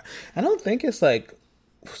monkeypox shot. I don't think it's like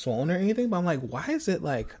swollen or anything, but I'm like, why is it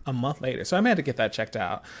like a month later? So I may have to get that checked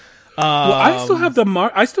out. Well, I still have the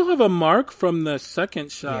mark. I still have a mark from the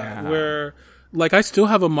second shot where, like, I still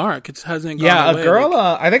have a mark. It hasn't gone away. A girl.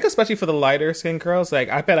 I think especially for the lighter skin girls, like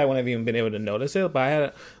I bet I wouldn't have even been able to notice it. But I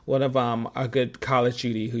had one of a good college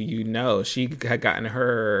Judy who she had gotten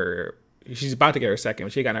her. She's about to get her second,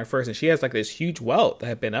 but she got her first, and she has like this huge welt that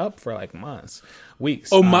had been up for like months,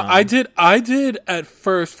 weeks. Oh my! I did at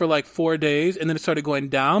first for like 4 days, and then it started going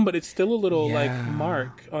down, but it's still a little like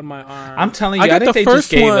mark on my arm. I'm telling you, I think they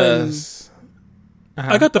just gave us.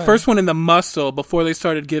 I got the first one in the muscle before they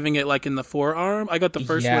started giving it like in the forearm. I got the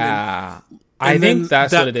first one. I think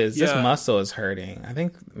that's what it is. This muscle is hurting. I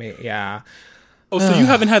think, Oh, so you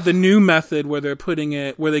haven't had the new method where they're putting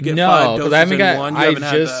it where they get 5 doses in one?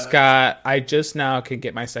 I just now could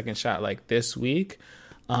get my second shot like this week.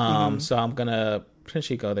 So I'm gonna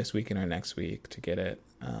potentially go this weekend or next week to get it.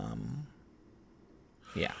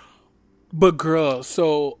 Yeah. But girl,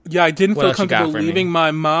 so yeah, I didn't feel comfortable leaving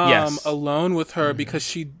my mom alone with her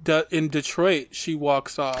because in Detroit she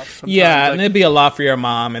walks off. Sometimes. Yeah, and it'd be a lot for your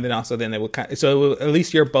mom, and then also it would at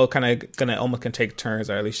least you're both kind of gonna almost can take turns,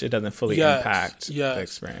 or at least it doesn't fully impact the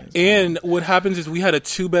experience. And what happens is we had a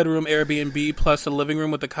 2-bedroom Airbnb plus a living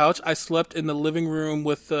room with a couch. I slept in the living room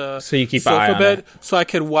with the sofa bed so I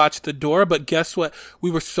could watch the door. But guess what? We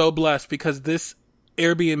were so blessed because this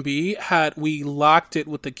Airbnb we locked it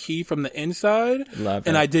with the key from the inside.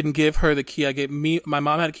 And I didn't give her the key. My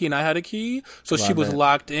mom had a key and I had a key. So she was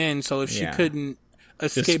locked in. So if she couldn't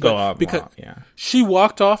escape, because she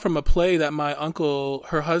walked off from a play that my uncle,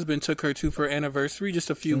 her husband, took her to for her anniversary just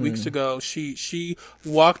a few weeks ago. She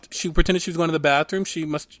pretended she was going to the bathroom. She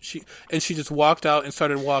just walked out and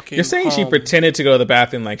started walking. You're saying home. She pretended to go to the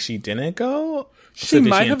bathroom like she didn't go? She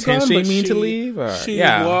might have intentionally mean to leave? Or?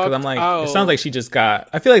 Yeah, because I'm like, out. It sounds like she just got.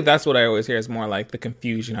 I feel like that's what I always hear is more like the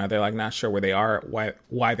confusion. Are they're like not sure where they are,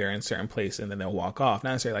 why they're in certain place, and then they'll walk off.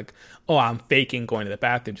 Not necessarily like, oh, I'm faking going to the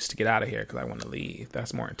bathroom just to get out of here because I want to leave.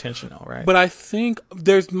 That's more intentional, right? But I think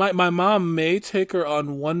there's my mom may take her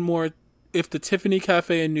on one more. If the Tiffany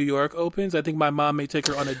Cafe in New York opens, I think my mom may take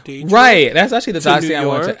her on a day trip. Right. That's actually the last thing I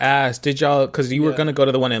wanted to ask. Did y'all, because you were going to go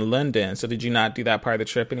to the one in London, so did you not do that part of the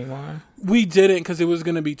trip anymore? We didn't because it was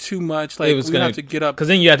going to be too much. Like, we have to get up. Because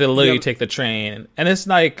then you had to literally take the train. And it's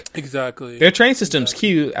like... Exactly. Their train system's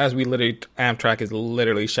cute as Amtrak is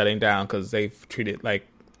literally shutting down because they've treated, like,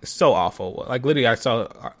 so awful. Like, literally, I saw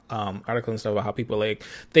articles and stuff about how people, like,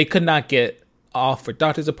 they could not get off for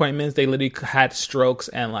doctor's appointments. They literally had strokes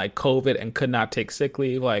and like COVID and could not take sick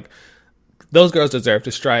leave. Like, those girls deserve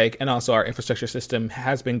to strike. And also our infrastructure system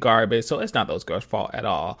has been garbage, so it's not those girls' fault at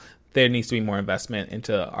all. There needs to be more investment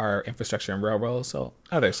into our infrastructure and railroads. So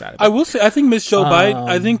other side of it. I will say, I think Miss Joe Biden,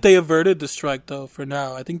 I think they averted the strike though for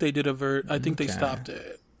now. I think they did avert. I think they stopped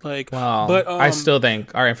it. Like, well, but I still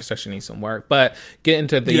think our infrastructure needs some work. But get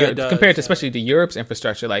into the compared to especially to Europe's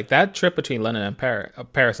infrastructure, like that trip between London and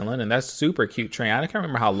Paris and London, that's super cute train. I can't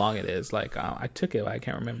remember how long it is. Like, I took it, but I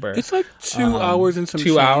can't remember. It's like 2 hours and some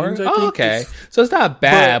 2 hours. I think. Oh, okay, so it's not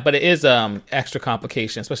bad, but it is extra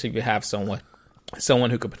complication, especially if you have someone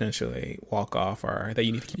who could potentially walk off or that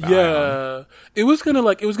you need to keep an eye on. It was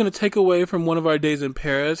gonna take away from one of our days in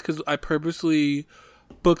Paris because I purposely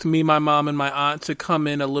booked me, my mom, and my aunt to come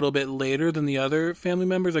in a little bit later than the other family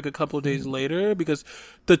members, like a couple of days later, because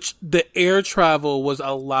the air travel was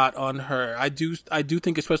a lot on her. I do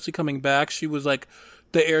think, especially coming back, she was like,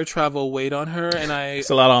 the air travel weighed on her, and it's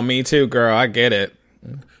a lot on me too, girl. I get it.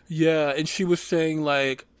 Yeah, and she was saying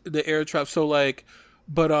like the air travel. So like,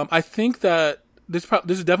 but I think that this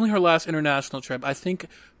is definitely her last international trip. I think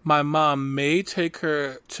my mom may take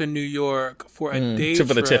her to New York for a day trip.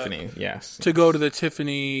 For the Tiffany, yes. To go to the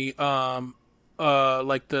Tiffany,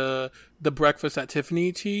 like the breakfast at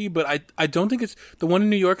Tiffany tea. But I don't think the one in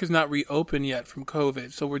New York is not reopened yet from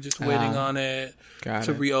COVID. So we're just waiting on it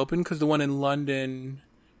to reopen because the one in London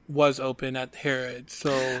was open at Harrods.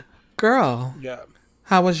 So, girl, yeah.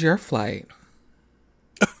 How was your flight?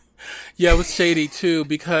 Yeah, it was shady too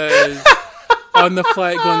because on the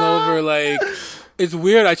flight going over, like, it's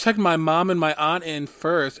weird. I checked my mom and my aunt in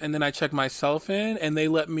first, and then I checked myself in, and they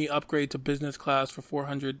let me upgrade to business class for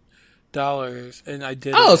 $400, and I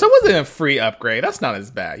did. Oh, so it wasn't a free upgrade. That's not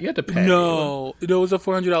as bad. You had to pay. No, it was a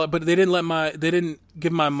 $400, but they didn't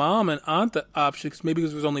give my mom and aunt the option maybe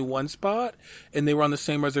because there was only one spot, and they were on the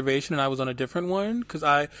same reservation, and I was on a different one because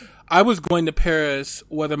I was going to Paris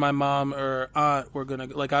whether my mom or aunt were gonna,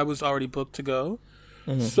 like, I was already booked to go,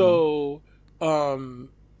 so.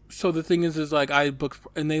 So the thing is like I booked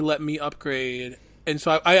and they let me upgrade, and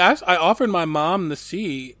so I offered my mom the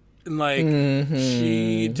seat, and like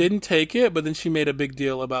she didn't take it, but then she made a big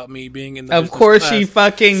deal about me being in the. Of course, she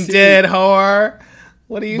fucking did, whore.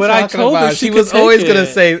 What are you talking I told about? Her she was always gonna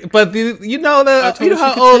say, but you know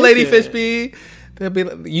how old Lady Fish be.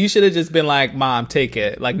 You should have just been like, Mom, take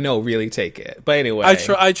it. Like, no, really take it. But anyway.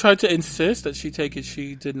 I tried to insist that she take it.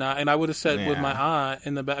 She did not. And I would have said with my aunt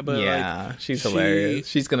in the back. But yeah, she's hilarious.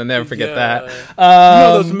 She's going to never forget that.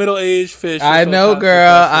 Those middle-aged fish. I know,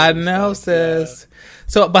 girl. I know, sis. Yeah.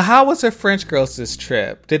 So, but how was her French girls this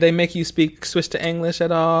trip? Did they make you switch to English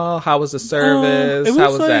at all? How was the service? How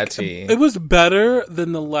was that tea? It was better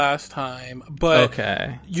than the last time, but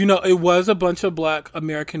it was a bunch of Black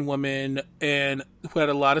American women and who had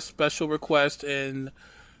a lot of special requests, and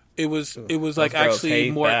it was like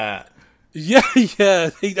actually more. That. Yeah.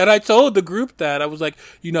 And I told the group that I was like,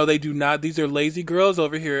 they do not. These are lazy girls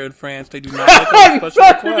over here in France. They do not like special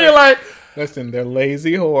requests. Like, listen, they're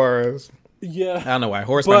lazy whores. Yeah. I don't know why.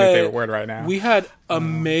 Horse is my favorite word right now. We had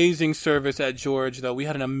amazing service at George, though. We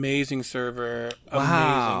had an amazing server.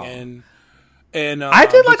 Wow. Amazing. And I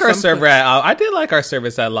did like our server I did like our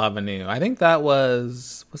service at L'Avenue. I think that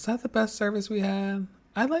was that the best service we had?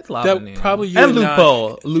 I liked L'Avenue. Probably you and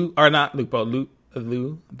Lupo. Not Lupo.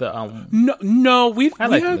 Lou, no, we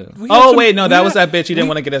had that was that bitch. You didn't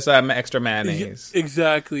want to get us extra mayonnaise.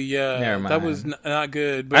 Exactly, yeah. Never mind. That was not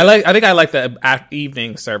good. But I think I like the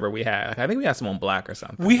evening server we had. I think we had some on Black or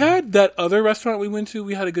something. We had that other restaurant we went to.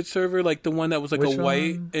 We had a good server, like the one that was like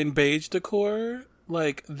white and beige decor,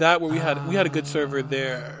 like that. Where we had a good server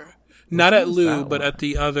there. Not at Lou, but at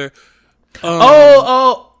the other.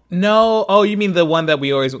 No. Oh, you mean the one that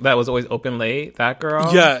was always open late? That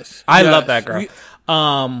girl? Yes. I love that girl.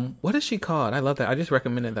 What is she called? I love that. I just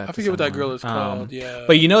recommended that. I forget what that girl is called. Yeah.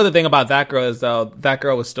 But you know the thing about that girl is though, that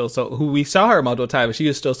girl was still who we saw her multiple times, but she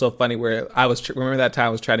was still so funny. Where I was remember that time I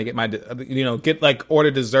was trying to get get like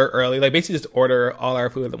order dessert early, like basically just order all our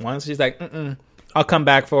food at once. She's like, I'll come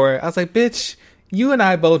back for it. I was like, bitch, you and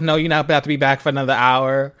I both know you're not about to be back for another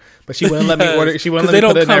hour. But she wouldn't let me order. She wouldn't let me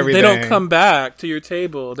put in everything. They don't come back to your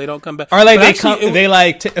table. They don't come back. Or like but they come. They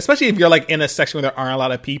like, especially if you're like in a section where there aren't a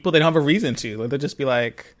lot of people, they don't have a reason to. Like, they'll just be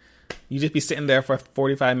like, you just be sitting there for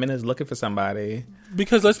 45 minutes looking for somebody.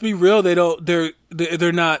 Because let's be real,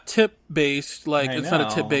 they're not tip based. Like it's not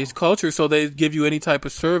a tip based culture, so they give you any type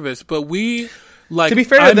of service. But we. Like, to be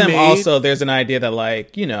fair to them, also, there's an idea that,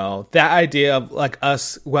 like, you know, that idea of, like,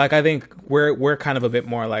 us, like, I think we're kind of a bit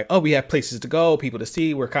more like, oh, we have places to go, people to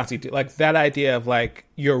see, we're constantly, like, that idea of, like,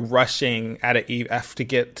 you're rushing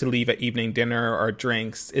to leave at evening dinner or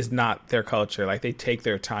drinks is not their culture. Like, they take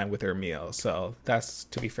their time with their meals. So that's,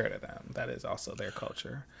 to be fair to them, that is also their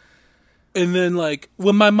culture. And then, like,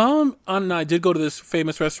 when my mom and I did go to this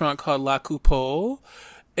famous restaurant called La Coupole,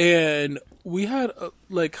 and we had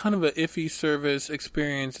like kind of an iffy service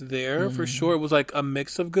experience there for sure. It was like a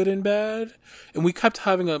mix of good and bad, and we kept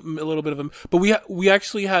having a little bit of but we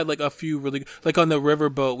actually had like a few really like on the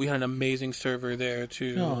riverboat. We had an amazing server there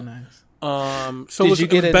too. Oh, nice. So it was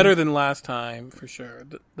better than last time for sure.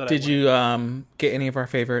 Did you get any of our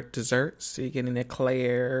favorite desserts? Did you get any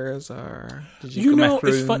eclairs or did you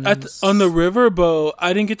it's fun on the riverboat.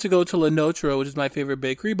 I didn't get to go to Le Notre, which is my favorite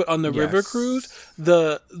bakery, but on the river cruise,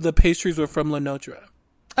 the pastries were from Le Notre.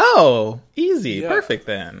 Oh, easy, perfect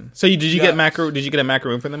then. So did you get macaron? Did you get a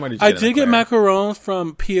macaron from them, or did you? I did get macarons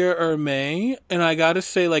from Pierre Hermé, and I gotta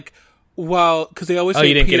say, like, because they always say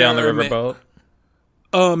you didn't Pierre get it on the Hermé. riverboat.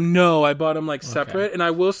 No, I bought them like separate, and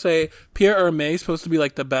I will say Pierre Hermé is supposed to be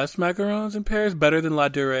like the best macarons in Paris, better than La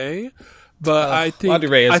Durée. But I think La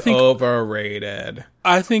Durée is overrated.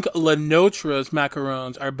 I think Le Notre's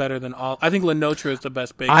macarons are better than all. I think Le Notre is the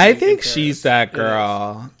best bakery. I think she's that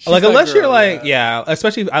girl. Like, unless you're like,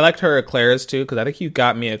 especially I liked her eclairs too, because I think you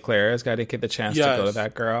got me eclairs. I didn't get the chance to go to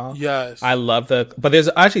that girl. Yes, I love but there's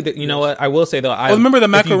actually, you know what? I will say though, remember the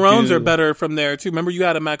macarons are better from there too. Remember you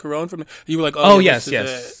had a macaron from there. You were like,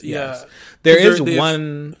 yes. Yeah. There is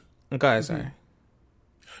one. Guys, sorry.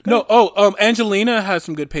 No, Angelina has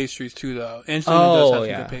some good pastries too, though. Angelina does have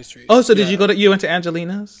some good pastries. Oh, so did you went to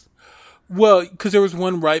Angelina's? Well, because there was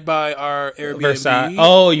one right by our Airbnb. Versailles.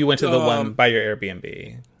 Oh, you went to the one by your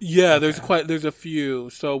Airbnb. Yeah, there's a few.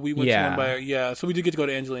 So we went to one by so we did get to go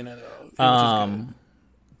to Angelina though.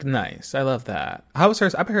 Nice. I love that. How was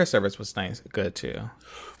hers? I bet her service was good too.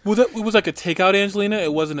 Well, it was like a takeout Angelina.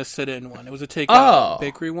 It wasn't a sit-in one. It was a takeout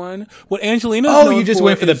bakery one. What Angelina? You just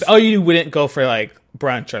went for you wouldn't go for like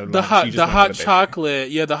brunch or lunch. The hot chocolate.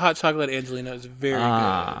 Yeah, the hot chocolate Angelina is very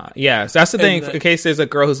good. Yes, that's the thing. In case there's a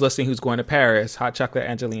girl who's listening who's going to Paris, hot chocolate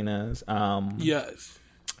Angelinas. Yes.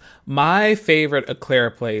 My favorite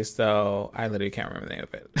eclair place, though, I literally can't remember the name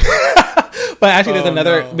of it. But actually, there's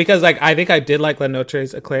another because like I think I did like Le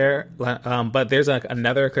Notre's eclair, but there's like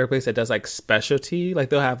another eclair place that does like specialty. Like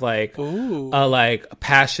they'll have like like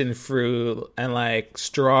passion fruit and like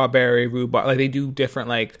strawberry rhubarb. Like they do different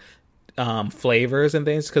like flavors and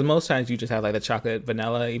things, because most times you just have like the chocolate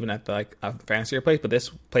vanilla even at the, like a fancier place, but this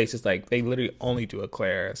place is like they literally only do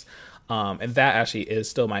eclairs. And that actually is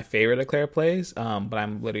still my favorite eclair place, but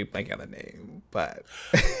I'm literally blanking on the name. But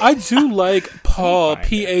I do like Paul,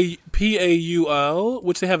 Paul,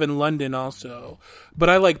 which they have in London also. But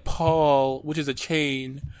I like Paul, which is a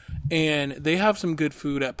chain, and they have some good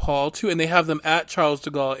food at Paul too. And they have them at Charles de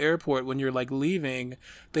Gaulle Airport when you're like leaving.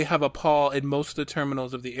 They have a Paul in most of the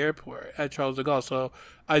terminals of the airport at Charles de Gaulle. So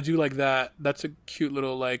I do like that. That's a cute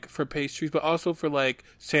little like for pastries, but also for like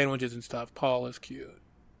sandwiches and stuff. Paul is cute.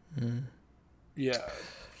 Yeah.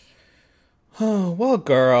 Oh, well,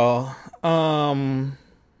 girl. I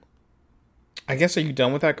guess are you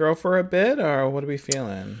done with that girl for a bit, or what are we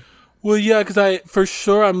feeling? Well, yeah, because I'm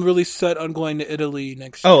really set on going to Italy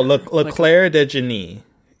next year. Oh, Leclerc de Genie.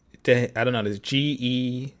 I don't know. It's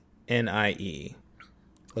Genie.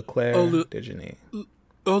 Leclerc de Genie.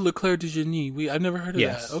 Oh, Leclerc de Genie. I've never heard of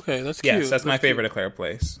that. Okay, that's cute. Yes, that's my favorite eclair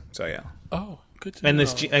place. So yeah. Oh, good to know.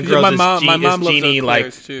 Girls, my mom loves Genie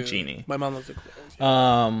like too. Genie. My mom loves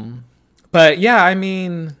eclairs. But yeah, I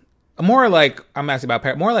mean, more like I'm asking about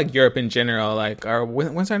Paris, more like Europe in general. Like,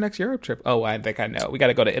 when's our next Europe trip? Oh, I think I know. We got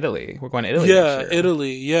to go to Italy. We're going to Italy. Yeah, next year.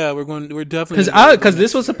 Italy. Yeah, we're definitely because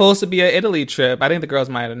this was supposed to be an Italy trip. I think the girls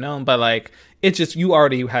might have known, but like it's just you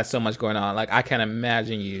already had so much going on. Like I can't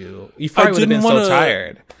imagine you. You probably would have been so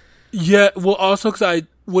tired. Yeah, well, also because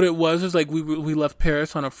what it was is like we left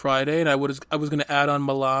Paris on a Friday, and I was gonna add on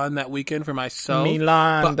Milan that weekend for myself.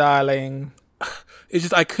 Milan, darling. It's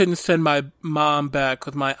just I couldn't send my mom back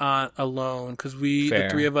with my aunt alone because the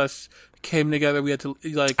three of us came together. We had to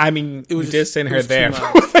like. I mean, it was you did send her there.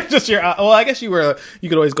 Just your. Well, I guess you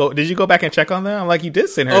could always go. Did you go back and check on them? I'm like, you did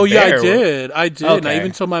send her. Oh there. yeah, I did. Okay. And I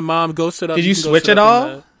even told my mom, go sit up. Did you switch at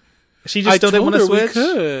all? She just still didn't want to switch.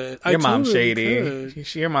 Your mom's shady.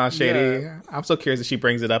 Your mom's shady. Yeah. I'm so curious if she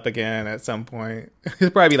brings it up again at some point.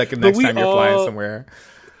 It'll probably be like the next time you're flying somewhere.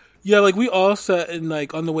 Yeah, like we all sat in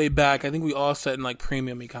like on the way back. I think we all sat in like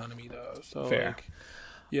premium economy though. So fair. Like,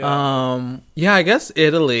 yeah. Yeah, I guess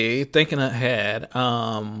Italy. Thinking ahead.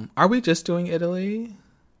 Are we just doing Italy?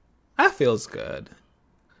 That feels good.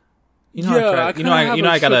 You know,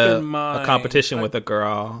 I got a competition with a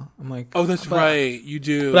girl. I'm like, oh, that's right, you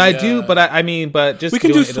do. But I do. But I mean, but just we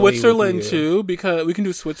can do Italy Switzerland too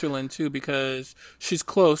because she's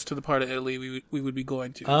close to the part of Italy we would be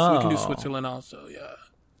going to. So we can do Switzerland also. Yeah.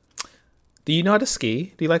 Do you know how to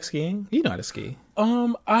ski? Do you like skiing? You know how to ski.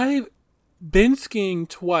 I've been skiing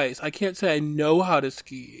twice. I can't say I know how to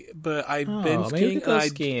ski, but I've been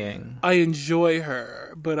skiing. I enjoy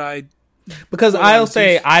her, but because I'll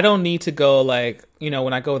say I don't need to go like,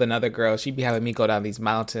 when I go with another girl, she'd be having me go down these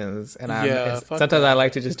mountains, and sometimes I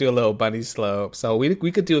like to just do a little bunny slope. So we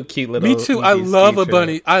could do a cute little. Me too. I love a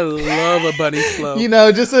bunny. I love a bunny slope.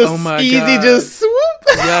 Just a easy, just swoop.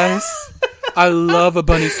 Yes. I love a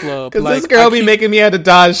bunny slope. Because this girl be making me have to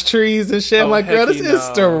dodge trees and shit. I'm like, girl, this is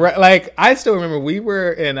direct. Like, I still remember we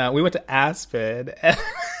went to Aspen. And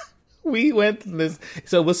we went to this.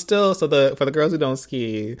 So it was still, for the girls who don't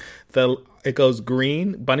ski, it goes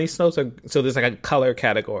green. Bunny slopes so there's like a color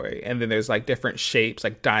category. And then there's like different shapes,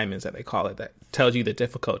 like diamonds that they call it, that tells you the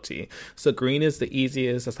difficulty. So green is the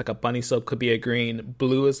easiest. That's like a bunny slope could be a green.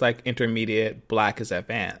 Blue is like intermediate. Black is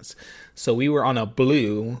advanced. So we were on a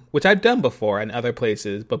blue, which I've done before in other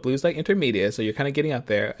places, but blue's like intermediate. So you're kind of getting up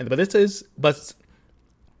there. But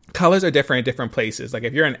colors are different in different places. Like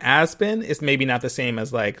if you're in Aspen, it's maybe not the same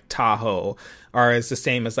as like Tahoe, or it's the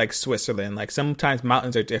same as like Switzerland. Like sometimes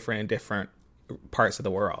mountains are different in different parts of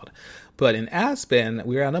the world. But in Aspen,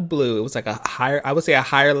 we were on a blue. It was like a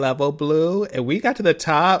higher level blue. And we got to the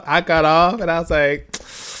top. I got off and I was like,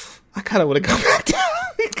 I kind of want to go back down.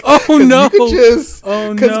 Oh no! Because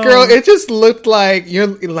girl, it just looked like you're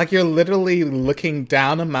literally looking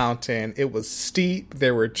down a mountain. It was steep.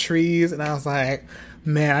 There were trees, and I was like,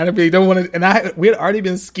 man, I really don't want to. And we had already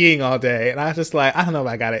been skiing all day, and I was just like, I don't know if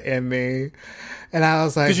I got it in me. And I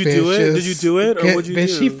was like, did you do it? Did you do it, or what'd you do?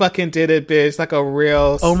 She fucking did it, bitch. Like a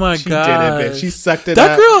real. Oh my god, she did it, bitch. She sucked it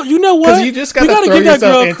that up. That girl, you know what? Because you just gotta throw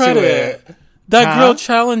yourself into it.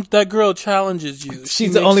 That girl challenges you.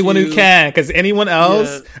 She's the only one who can, because anyone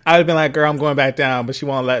else, I would have been like, girl, I'm going back down, but she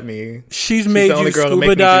won't let me. She's made you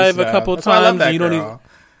scuba dive a couple times.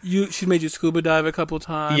 She's made you scuba dive a couple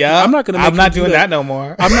times. Yeah, I'm not doing that no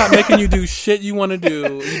more. I'm not making you do shit you want to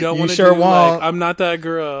do. You don't want to. Sure won't. Like, I'm not that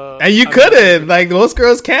girl. And you couldn't. Like most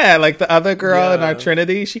girls can. Like the other girl in our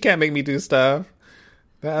Trinity, she can't make me do stuff.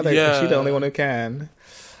 She's the only one who can.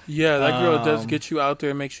 Yeah, that girl does get you out there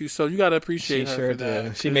and makes you, so you got to appreciate her for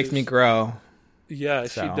that. She makes me grow. Yeah,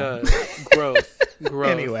 she does. Growth.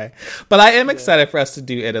 Anyway, but I am excited for us to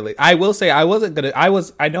do Italy. I will say I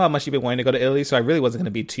know how much you've been wanting to go to Italy, so I really wasn't going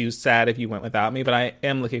to be too sad if you went without me, but I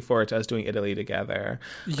am looking forward to us doing Italy together.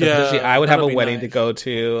 Yeah. I would have a wedding to go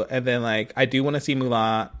to, and then like I do want to see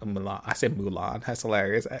Mulan. I said Mulan. That's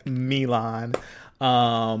hilarious. Milan.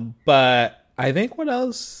 But I think what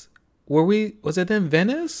else? Was it in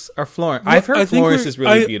Venice or Florence? I've heard Florence is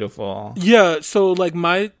really beautiful. Yeah, so like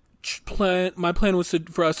my plan was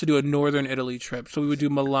for us to do a northern Italy trip. So we would do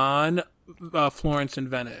Milan, Florence, and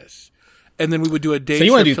Venice. And then we would do a day trip. So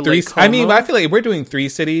you want to do 3? I mean, I feel like if we're doing 3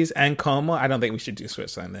 cities and Como, I don't think we should do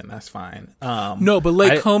Switzerland then. That's fine. No, but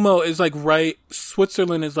Lake Como is like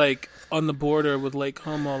Switzerland is like on the border with Lake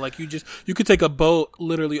Como. Like you could take a boat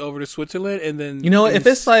literally over to Switzerland and then if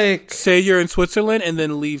it's like say you're in Switzerland and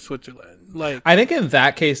then leave Switzerland. Like I think in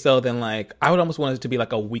that case though, then like I would almost want it to be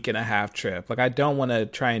like a week and a half trip. Like I don't want to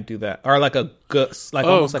try and do that, or like a good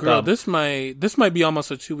almost like a. This might be almost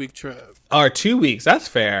a 2-week trip. Or 2 weeks. That's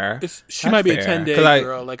fair. She might be a 10-day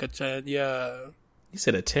girl, like a 10. Yeah. You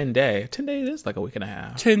said a 10-day. 10-day is like a week and a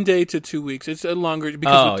half. 10-day to 2 weeks. It's a longer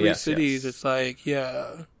because with 3 cities. It's like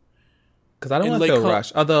Because I don't want to feel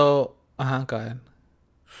rushed. Although, go ahead.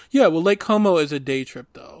 Yeah, well, Lake Como is a day trip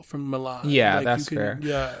though from Milan. Yeah, like, that's fair.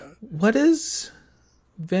 Yeah. What is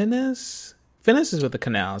Venice? Venice is with the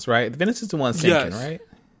canals, right? Venice is the one sinking, right?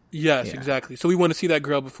 Yes, exactly. So we want to see that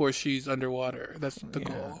girl before she's underwater. That's the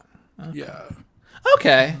goal. Okay. Yeah.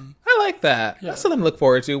 Okay. I like that. Yeah. That's something to look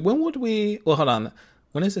forward to. When would we? Well, hold on.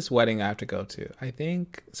 When is this wedding I have to go to? I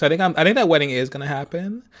think so. I think that wedding is going to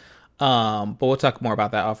happen. But we'll talk more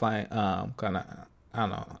about that offline. Kind of. I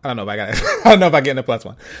don't know if I got. I don't know if I get in a plus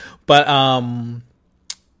one. But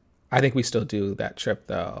I think we still do that trip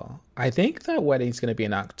though. I think that wedding's going to be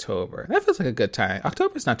in October. That feels like a good time.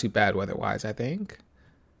 October's not too bad weather-wise, I think.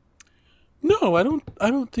 No, I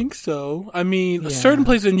don't think so. I mean, certain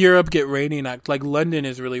places in Europe get rainy in like London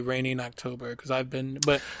is really rainy in October because I've been,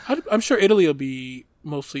 but I'm sure Italy will be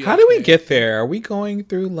mostly. How do we get there? Are we going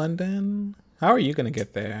through London? How are you going to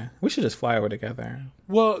get there? We should just fly over together.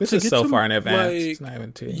 Well, this is so far in advance. Like, it's not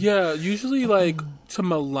even too. Yeah, usually like to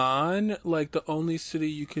Milan, like the only city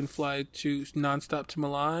you can fly to nonstop to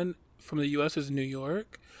Milan from the U.S. is New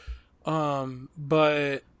York.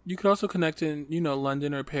 But you could also connect in,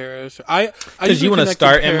 London or Paris. Because you want to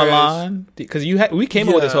start in Milan? Because we came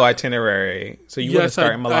up with this whole itinerary, so you want to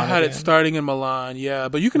start in Milan. I had it starting in Milan, yeah.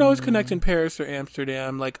 But you can always connect in Paris or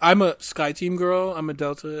Amsterdam. Like I'm a SkyTeam girl. I'm a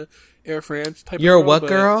Delta Air France type. You're of girl, a what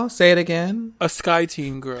girl? Say it again. A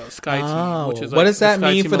SkyTeam girl. SkyTeam, which is what does that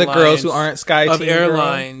mean for the girls who aren't SkyTeam of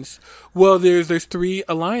airlines? Girl? Well, there's 3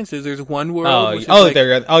 alliances. There's One World.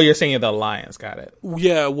 You're saying you're the alliance. Got it.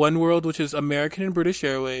 Yeah, One World, which is American and British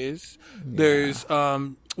Airways. Yeah. There's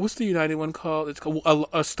what's the United one called? It's called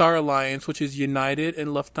a Star Alliance, which is United and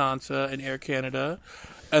Lufthansa and Air Canada.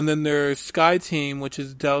 And then there's SkyTeam, which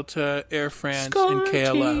is Delta, Air France, and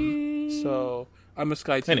KLM. So I'm a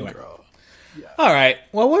SkyTeam girl. Yeah. All right.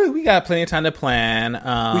 Well, we got plenty of time to plan.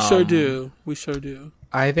 We sure do. We sure do.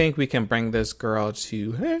 I think we can bring this girl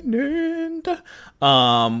to an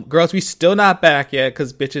end. Girls, we still not back yet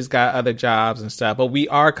because bitches got other jobs and stuff. But we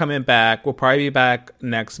are coming back. We'll probably be back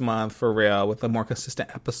next month for real with the more consistent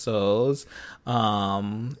episodes.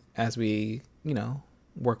 As we,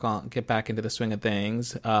 get back into the swing of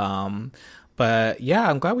things. But yeah,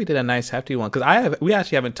 I'm glad we did a nice hefty one because we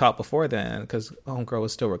actually haven't talked before then because homegirl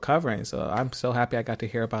was still recovering. So I'm so happy I got to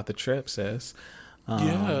hear about the trip, sis.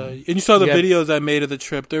 Yeah, and you saw the videos I made of the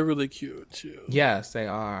trip. They're really cute too. Yes, they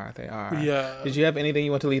are. Yeah. Did you have anything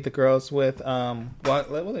you want to leave the girls with?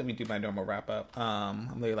 Let me do my normal wrap up.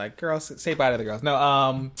 I'm really like, girls, say bye to the girls.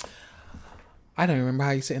 No, I don't even remember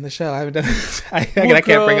how you say in the show. I haven't done it. I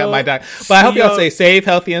can't bring up my doc. But I hope y'all stay safe,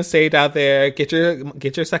 healthy, and saved out there. Get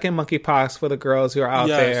your second monkeypox for the girls who are out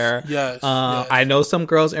there. Yes. I know some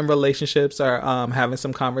girls in relationships are having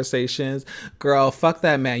some conversations. Girl, fuck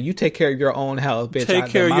that man. You take care of your own health, bitch. Take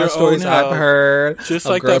care of your stories own health. I've heard. Just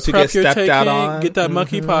like girls that who prep get you're stepped taking. out on. Get that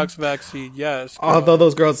monkeypox vaccine. Yes. Girl. Although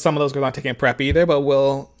some of those girls aren't taking PrEP either, but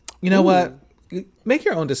you know what? Make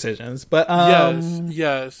your own decisions. But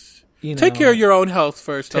yes. Take care of your own health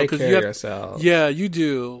first, though. Take care of yourself. Yeah, you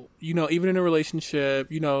do. Even in a relationship,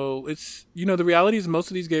 it's, the reality is most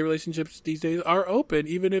of these gay relationships these days are open,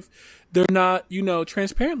 even if they're not,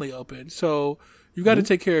 transparently open. So you got to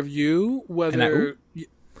take care of you, whether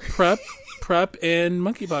PrEP and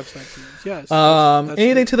monkeypox vaccines. Yes. That's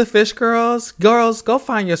anything to the fish girls? Girls, go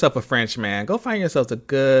find yourself a French man. Go find yourself a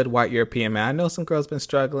good white European man. I know some girls been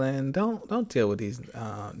struggling. Don't deal with these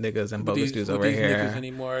niggas and bogus dudes over here. Niggas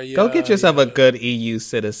anymore. Yeah, go get yourself a good EU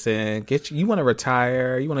citizen. You want to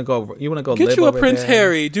retire? You want to go? You want to go? Get live you a over Prince there?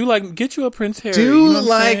 Harry. Get you a Prince Harry. Do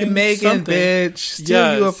like Meghan, bitch.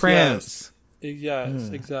 Steal you a prince. Yes,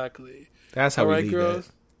 exactly. That's how we leave girls.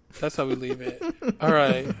 it. That's how we leave it. All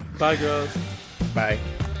right. Bye, girls. Bye.